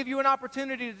 I'm going to give you an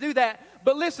opportunity to do that.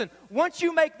 But listen, once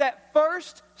you make that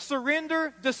first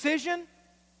surrender decision,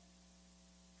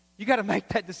 you got to make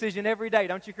that decision every day,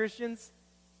 don't you, Christians?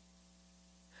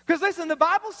 Because listen, the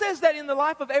Bible says that in the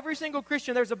life of every single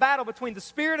Christian, there's a battle between the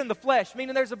spirit and the flesh,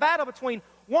 meaning there's a battle between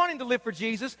wanting to live for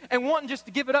Jesus and wanting just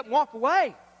to give it up and walk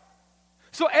away.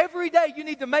 So every day you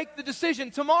need to make the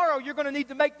decision. Tomorrow you're going to need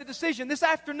to make the decision. This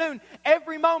afternoon,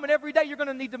 every moment, every day you're going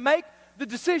to need to make the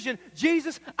decision.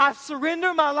 Jesus, I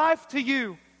surrender my life to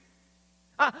you.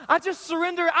 I just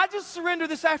surrender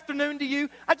this afternoon to you.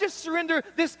 I just surrender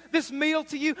this meal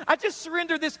to you. I just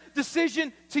surrender this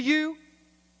decision to you.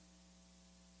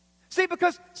 See,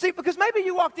 because maybe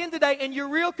you walked in today and your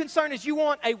real concern is you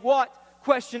want a what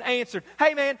question answered.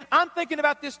 Hey man, I'm thinking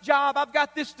about this job. I've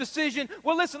got this decision.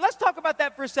 Well, listen, let's talk about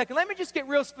that for a second. Let me just get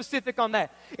real specific on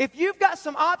that. If you've got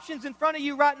some options in front of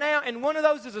you right now and one of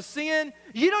those is a sin,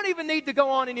 you don't even need to go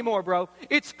on anymore, bro.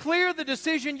 It's clear the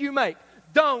decision you make.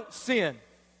 Don't sin.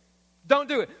 Don't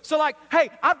do it. So like, hey,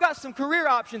 I've got some career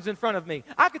options in front of me.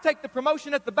 I could take the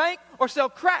promotion at the bank or sell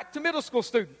crack to middle school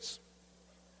students.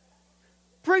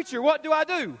 Preacher, what do I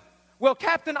do? Well,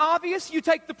 Captain Obvious, you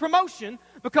take the promotion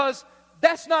because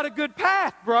that's not a good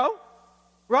path, bro.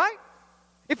 Right?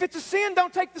 If it's a sin,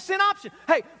 don't take the sin option.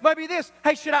 Hey, maybe this.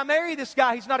 Hey, should I marry this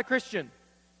guy? He's not a Christian.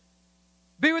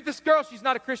 Be with this girl. She's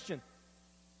not a Christian.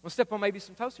 We'll step on maybe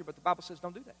some toes here, but the Bible says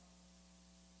don't do that.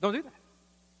 Don't do that.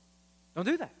 Don't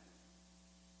do that.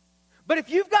 But if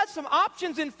you've got some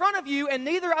options in front of you and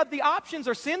neither of the options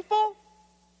are sinful,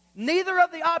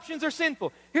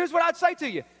 here's what I'd say to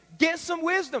you. Get some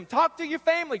wisdom. Talk to your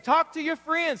family. Talk to your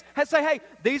friends. And say, hey,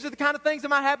 these are the kind of things that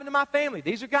might happen to my family.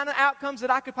 These are kind of outcomes that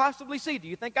I could possibly see. Do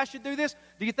you think I should do this?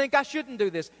 Do you think I shouldn't do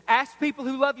this? Ask people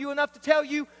who love you enough to tell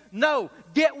you no.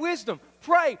 Get wisdom.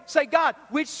 Pray. Say, God,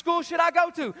 which school should I go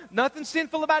to? Nothing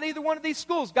sinful about either one of these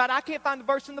schools. God, I can't find a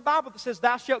verse in the Bible that says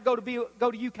thou shalt go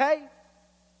to UK.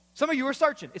 Some of you are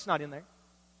searching. It's not in there.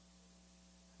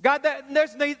 God,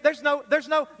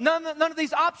 none of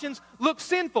these options look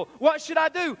sinful. What should I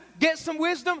do? Get some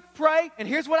wisdom, pray, and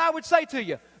here's what I would say to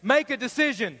you. Make a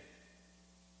decision.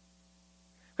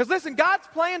 Because listen, God's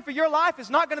plan for your life is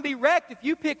not going to be wrecked if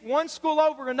you pick one school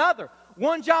over another,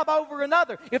 one job over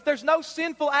another. If there's no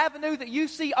sinful avenue that you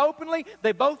see openly,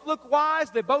 they both look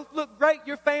wise, they both look great,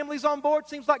 your family's on board,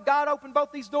 seems like God opened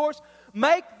both these doors,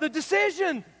 make the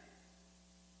decision.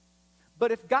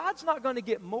 But if God's not going to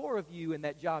get more of you in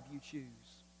that job you choose,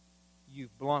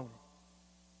 you've blown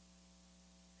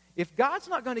it. If God's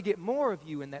not going to get more of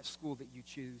you in that school that you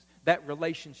choose, that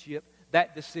relationship,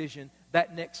 that decision,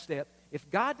 that next step,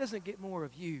 if God doesn't get more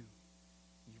of you,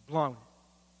 you've blown it.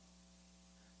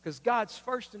 Because God's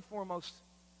first and foremost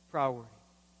priority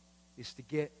is to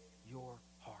get your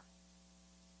heart.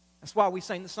 That's why we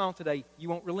sang the song today, You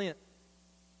Won't Relent.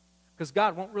 Because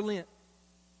God won't relent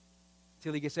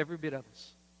till He gets every bit of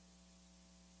us.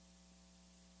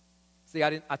 See,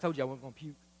 I told you I wasn't going to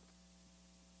puke.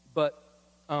 But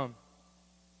I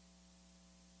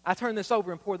turn this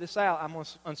over and pour this out. I'm going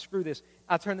to unscrew this.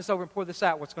 I turn this over and pour this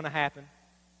out. What's going to happen?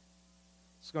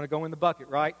 It's going to go in the bucket,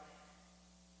 right?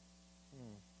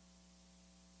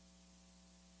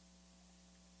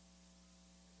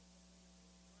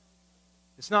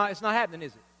 It's not happening,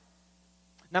 is it?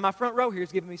 Now, my front row here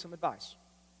is giving me some advice.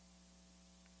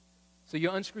 So you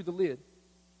unscrew the lid.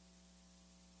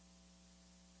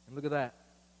 And look at that.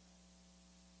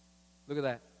 Look at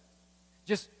that.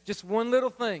 Just one little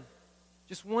thing.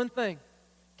 Just one thing.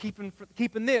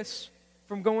 Keeping this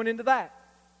from going into that.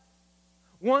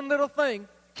 One little thing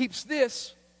keeps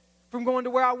this from going to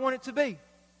where I want it to be.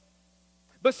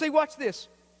 But see, watch this.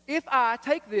 If I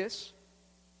take this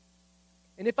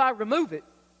and if I remove it,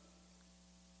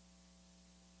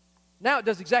 now it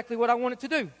does exactly what I want it to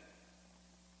do.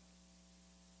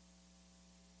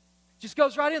 Just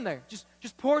goes right in there.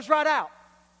 Just pours right out.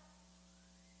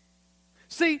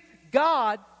 See,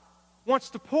 God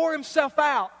wants to pour Himself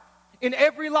out in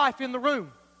every life in the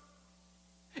room.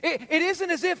 It isn't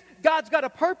as if God's got a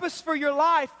purpose for your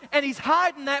life and He's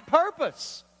hiding that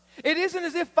purpose. It isn't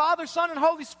as if Father, Son, and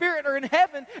Holy Spirit are in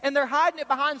heaven and they're hiding it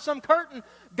behind some curtain.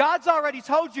 God's already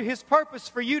told you His purpose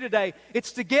for you today.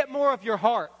 It's to get more of your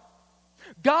heart.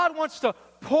 God wants to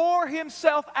pour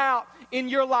Himself out in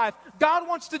your life. God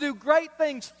wants to do great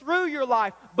things through your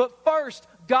life. But first,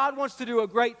 God wants to do a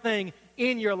great thing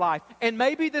in your life. And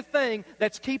maybe the thing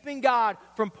that's keeping God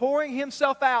from pouring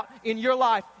Himself out in your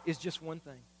life is just one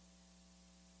thing.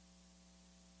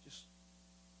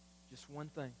 Just one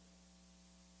thing.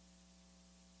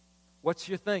 What's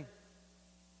your thing?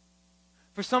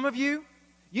 For some of you,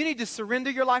 you need to surrender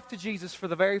your life to Jesus for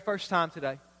the very first time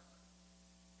today.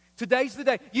 Today's the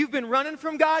day. You've been running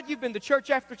from God. You've been to church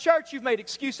after church. You've made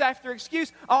excuse after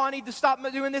excuse. Oh, I need to stop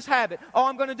doing this habit. Oh,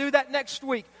 I'm going to do that next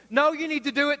week. No, you need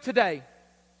to do it today.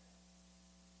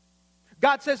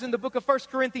 God says in the book of 1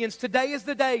 Corinthians, today is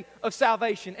the day of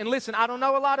salvation. And listen, I don't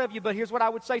know a lot of you, but here's what I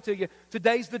would say to you.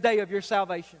 Today's the day of your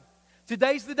salvation.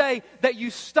 Today's the day that you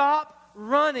stop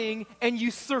running and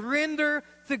you surrender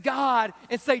to God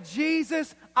and say,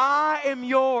 Jesus, I am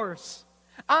yours.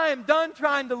 I am done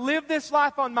trying to live this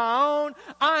life on my own.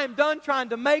 I am done trying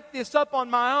to make this up on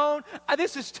my own.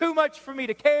 This is too much for me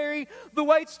to carry. The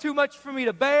weight's too much for me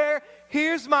to bear.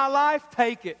 Here's my life,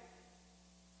 take it.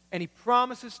 And He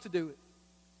promises to do it.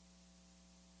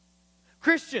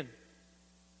 Christian,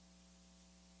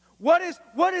 what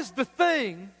is the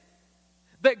thing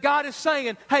that God is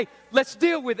saying, hey, let's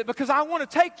deal with it because I want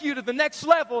to take you to the next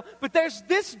level, but there's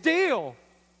this deal.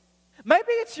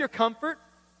 Maybe it's your comfort.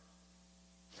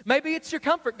 Maybe it's your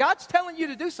comfort. God's telling you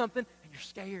to do something and you're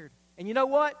scared. And you know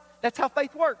what? That's how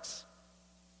faith works.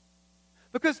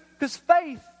 Because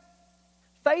faith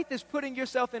is putting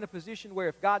yourself in a position where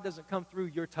if God doesn't come through,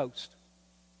 you're toast.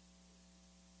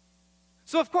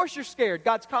 So of course you're scared.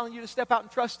 God's calling you to step out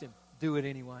and trust Him. Do it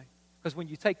anyway. Because when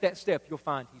you take that step, you'll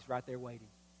find He's right there waiting.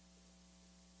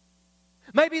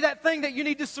 Maybe that thing that you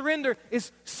need to surrender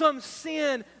is some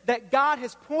sin that God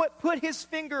has put His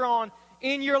finger on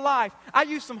in your life. I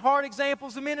used some hard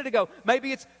examples a minute ago.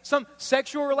 Maybe it's some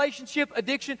sexual relationship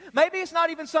addiction. Maybe it's not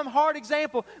even some hard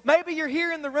example. Maybe you're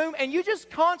here in the room and you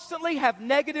just constantly have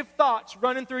negative thoughts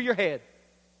running through your head.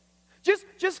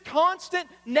 Just constant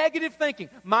negative thinking.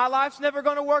 My life's never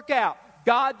going to work out.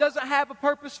 God doesn't have a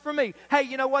purpose for me. Hey,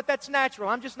 you know what? That's natural.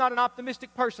 I'm just not an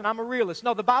optimistic person. I'm a realist.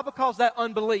 No, the Bible calls that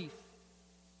unbelief.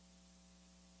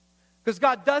 Because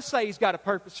God does say He's got a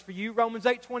purpose for you. Romans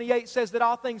 8:28 says that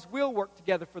all things will work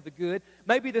together for the good.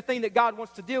 Maybe the thing that God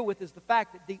wants to deal with is the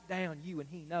fact that deep down you and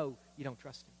He know you don't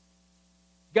trust Him.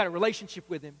 You've got a relationship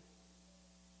with Him,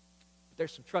 but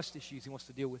there's some trust issues He wants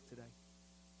to deal with today.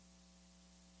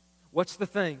 What's the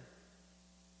thing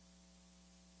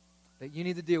that you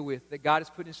need to deal with that God has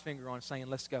put His finger on saying,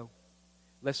 let's go,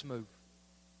 let's move,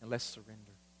 and let's surrender?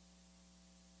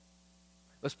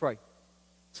 Let's pray.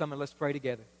 Someone, let's pray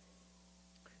together.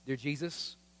 Dear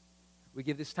Jesus, we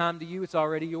give this time to You. It's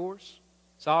already Yours.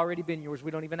 It's already been Yours.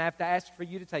 We don't even have to ask for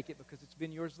You to take it because it's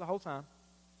been Yours the whole time.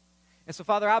 And so,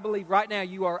 Father, I believe right now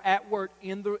You are at work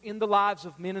in the lives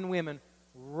of men and women.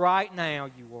 Right now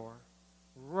You are.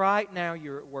 Right now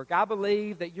You're at work. I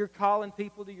believe that You're calling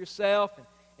people to Yourself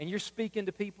and You're speaking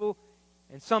to people,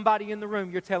 and somebody in the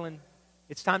room You're telling,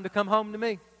 it's time to come home to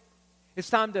Me. It's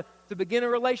time to begin a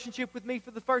relationship with Me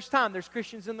for the first time. There's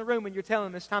Christians in the room and You're telling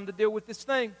them it's time to deal with this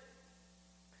thing.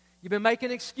 You've been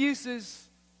making excuses.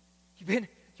 You've been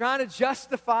trying to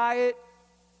justify it.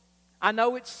 I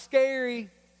know it's scary,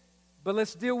 but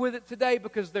let's deal with it today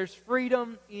because there's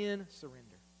freedom in surrender.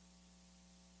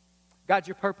 God,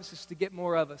 Your purpose is to get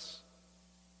more of us.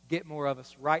 Get more of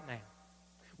us right now.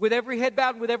 With every head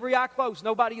bowed and with every eye closed,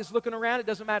 nobody is looking around. It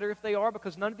doesn't matter if they are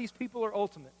because none of these people are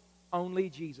ultimate. Only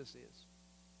Jesus is.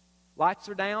 Lights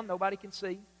are down. Nobody can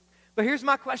see. But here's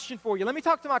my question for you. Let me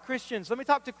talk to my Christians. Let me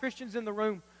talk to Christians in the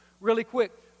room really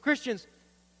quick. Christians,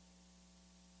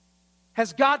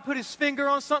 has God put His finger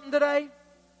on something today?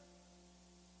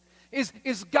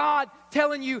 Is God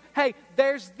telling you, hey,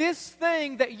 there's this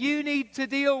thing that you need to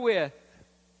deal with.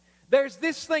 There's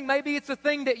this thing. Maybe it's a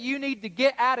thing that you need to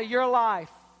get out of your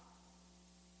life.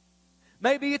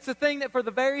 Maybe it's a thing that for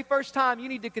the very first time you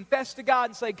need to confess to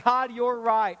God and say, God, You're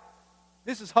right.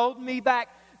 This is holding me back.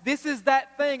 This is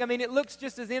that thing. I mean, it looks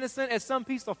just as innocent as some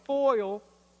piece of foil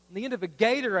on the end of a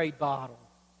Gatorade bottle.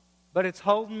 But it's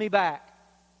holding me back.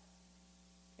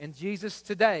 And Jesus,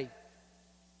 today,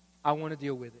 I want to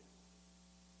deal with it.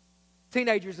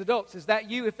 Teenagers, adults, is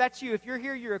that you? If that's you, if you're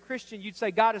here, you're a Christian, you'd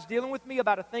say, God is dealing with me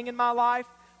about a thing in my life.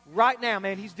 Right now,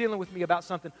 man, He's dealing with me about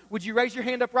something. Would you raise your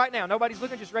hand up right now? Nobody's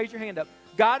looking, just raise your hand up.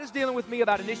 God is dealing with me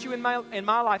about an issue in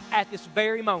my life at this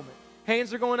very moment.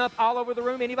 Hands are going up all over the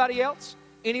room. Anybody else?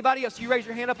 Anybody else? You raise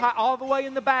your hand up high. All the way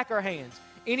in the back are hands.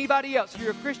 Anybody else?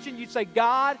 You're a Christian, you'd say,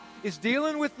 God is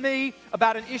dealing with me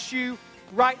about an issue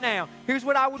right now. Here's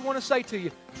what I would want to say to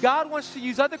you. God wants to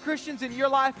use other Christians in your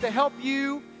life to help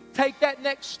you take that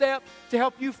next step, to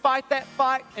help you fight that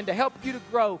fight, and to help you to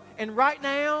grow. And right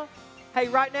now, hey,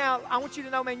 right now, I want you to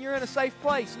know, man, you're in a safe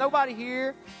place. Nobody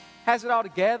here has it all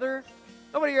together.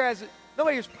 Nobody here has it.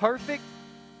 Nobody here's perfect.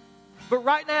 But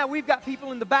right now, we've got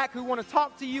people in the back who want to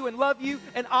talk to you and love you,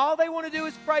 and all they want to do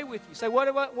is pray with you. Say, what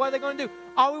are they going to do?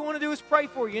 All we want to do is pray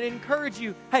for you and encourage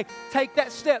you. Hey, take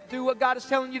that step. Do what God is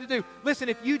telling you to do. Listen,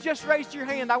 if you just raised your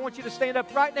hand, I want you to stand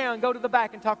up right now and go to the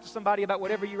back and talk to somebody about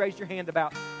whatever you raised your hand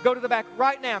about. Go to the back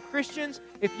right now. Christians,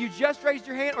 if you just raised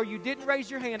your hand or you didn't raise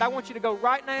your hand, I want you to go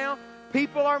right now.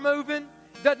 People are moving.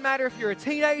 Doesn't matter if you're a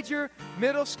teenager,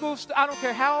 middle school, I don't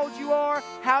care how old you are,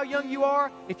 how young you are.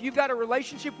 If you've got a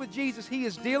relationship with Jesus, He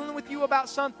is dealing with you about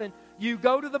something. You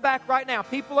go to the back right now.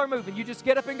 People are moving. You just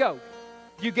get up and go.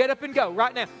 You get up and go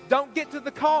right now. Don't get to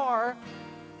the car.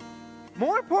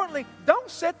 More importantly, don't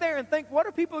sit there and think, what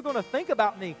are people going to think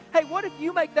about me? Hey, what if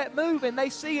you make that move and they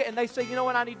see it and they say, you know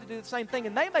what, I need to do the same thing,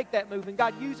 and they make that move and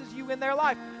God uses you in their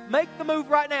life. Make the move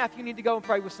right now if you need to go and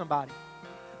pray with somebody.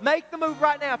 Make the move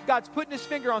right now if God's putting His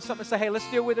finger on something and say, hey, let's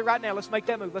deal with it right now. Let's make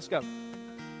that move. Let's go.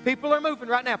 People are moving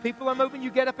right now. People are moving.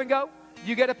 You get up and go.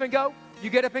 You get up and go. You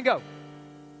get up and go.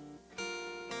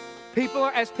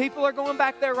 As people are going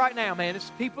back there right now, man, as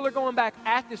people are going back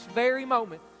at this very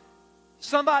moment,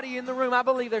 somebody in the room, I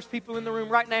believe there's people in the room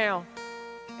right now,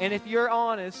 and if you're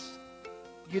honest,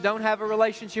 you don't have a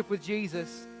relationship with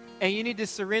Jesus, and you need to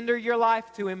surrender your life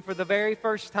to Him for the very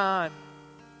first time.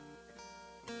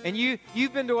 And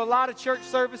you've been to a lot of church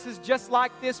services just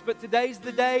like this, but today's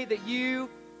the day that you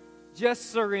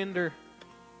just surrender.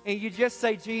 And you just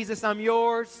say, Jesus, I'm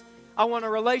yours. I want a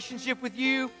relationship with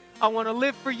you. I want to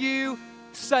live for you.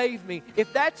 Save me.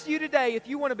 If that's you today, if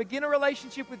you want to begin a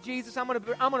relationship with Jesus, I'm going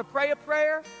to pray a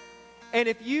prayer. And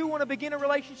if you want to begin a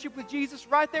relationship with Jesus,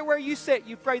 right there where you sit,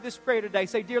 you pray this prayer today.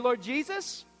 Say, Dear Lord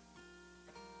Jesus,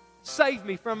 save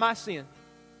me from my sin.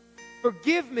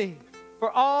 Forgive me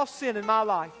for all sin in my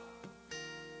life.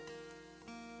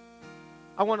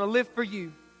 I want to live for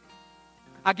you.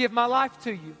 I give my life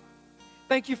to you.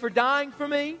 Thank you for dying for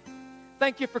me.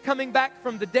 Thank you for coming back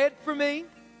from the dead for me.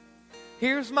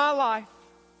 Here's my life.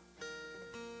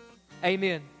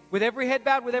 Amen. With every head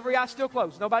bowed, with every eye still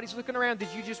closed, nobody's looking around. Did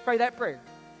you just pray that prayer?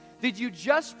 Did you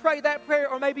just pray that prayer?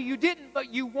 Or maybe you didn't,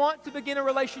 but you want to begin a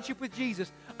relationship with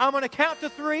Jesus. I'm going to count to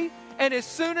 3, and as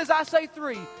soon as I say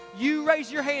 3, you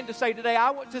raise your hand to say today,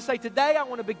 I want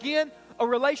to begin a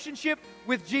relationship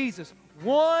with Jesus.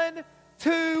 1,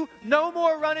 2, no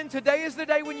more running. Today is the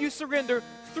day when you surrender.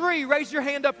 3, raise your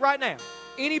hand up right now.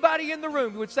 Anybody in the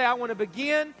room who would say, I want to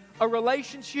begin a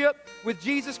relationship with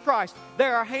Jesus Christ.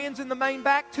 There are hands in the main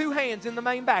back, 2 hands in the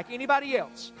main back. Anybody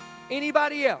else?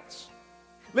 Anybody else?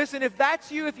 Listen, if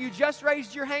that's you, if you just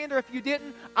raised your hand or if you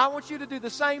didn't, I want you to do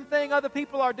the same thing other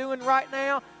people are doing right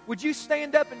now. Would you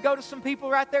stand up and go to some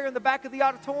people right there in the back of the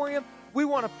auditorium? We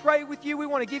want to pray with you. We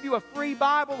want to give you a free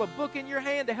Bible, a book in your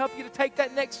hand to help you to take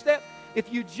that next step.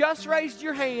 If you just raised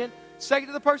your hand, say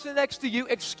to the person next to you,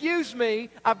 excuse me,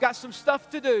 I've got some stuff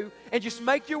to do, and just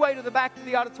make your way to the back of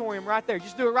the auditorium right there.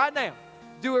 Just do it right now.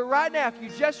 Do it right now. If you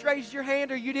just raised your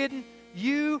hand or you didn't,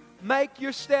 you make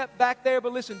your step back there.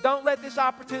 But listen, don't let this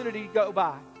opportunity go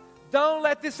by. Don't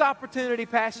let this opportunity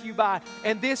pass you by.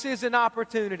 And this is an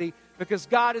opportunity because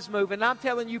God is moving. And I'm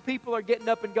telling you, people are getting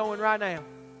up and going right now.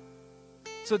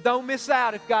 So don't miss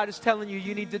out if God is telling you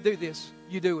you need to do this.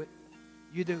 You do it.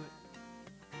 You do it.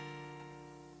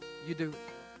 You do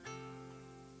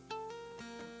it.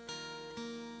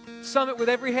 Summit, with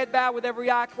every head bowed, with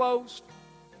every eye closed.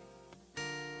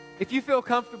 If you feel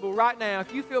comfortable right now,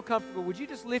 if you feel comfortable, would you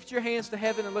just lift your hands to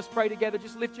heaven and let's pray together?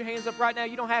 Just lift your hands up right now.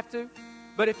 You don't have to.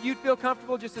 But if you feel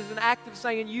comfortable, just as an act of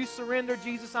saying, you surrender,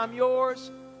 Jesus, I'm yours.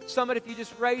 Summit, if you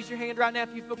just raise your hand right now,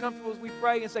 if you feel comfortable as we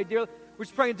pray and say, we're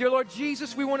just praying, Dear Lord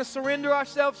Jesus, we want to surrender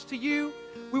ourselves to you.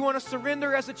 We want to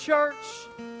surrender as a church.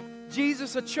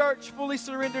 Jesus, a church fully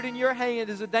surrendered in your hand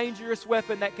is a dangerous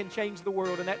weapon that can change the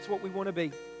world, and that's what we want to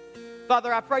be.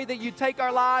 Father, I pray that you take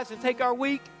our lives and take our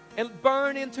week and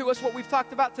burn into us what we've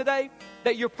talked about today,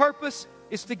 that your purpose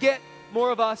is to get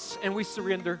more of us, and we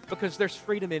surrender because there's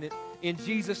freedom in it. In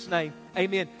Jesus' name,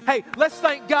 amen. Hey, let's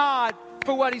thank God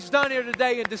for what He's done here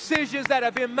today and decisions that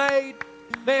have been made.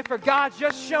 Man, for God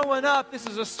just showing up. This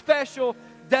is a special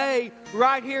day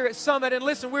right here at Summit. And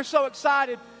listen, we're so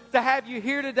excited to have you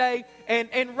here today.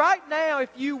 And right now, if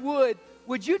you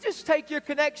would you just take your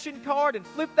connection card and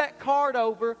flip that card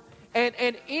over? And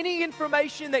any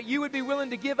information that you would be willing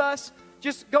to give us,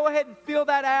 just go ahead and fill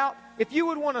that out. If you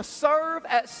would want to serve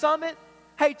at Summit,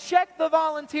 hey, check the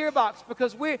volunteer box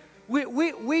because we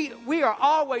are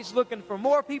always looking for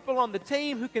more people on the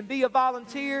team who can be a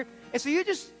volunteer. And so you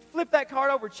just flip that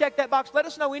card over, check that box. Let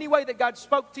us know any way that God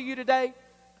spoke to you today.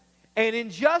 And in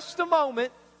just a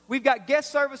moment, we've got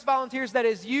guest service volunteers that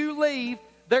as you leave,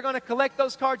 they're going to collect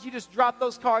those cards. You just drop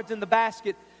those cards in the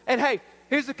basket. And hey,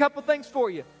 here's a couple things for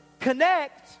you.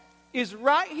 Connect is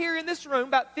right here in this room,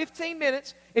 about 15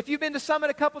 minutes. If you've been to Summit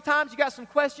a couple times, you got some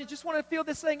questions, just want to feel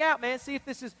this thing out, man. See if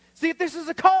this is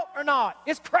a cult or not.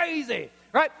 It's crazy,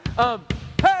 right?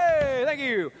 Hey, thank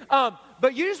you.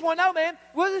 But you just want to know, man,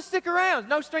 we'll just stick around.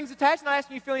 No strings attached, not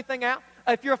asking you to fill anything out.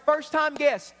 If you're a first-time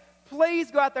guest,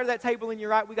 please go out there to that table in your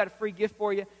right. We got a free gift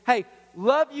for you. Hey,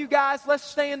 love you guys. Let's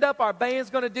stand up. Our band's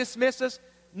going to dismiss us.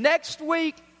 Next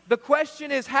week, the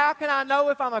question is, how can I know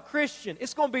if I'm a Christian?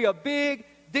 It's going to be a big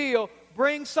deal.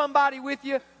 Bring somebody with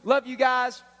you. Love you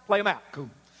guys. Play them out. Cool.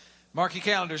 Mark your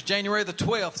calendars. January the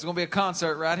 12th is going to be a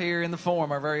concert right here in the Forum.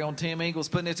 Our very own Tim Ingles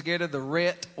putting it together, the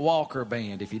Rhett Walker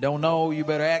Band. If you don't know, you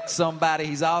better ask somebody.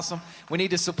 He's awesome. We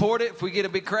need to support it. If we get a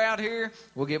big crowd here,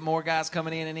 we'll get more guys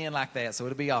coming in and in like that. So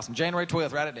it'll be awesome. January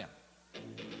 12th, write it down.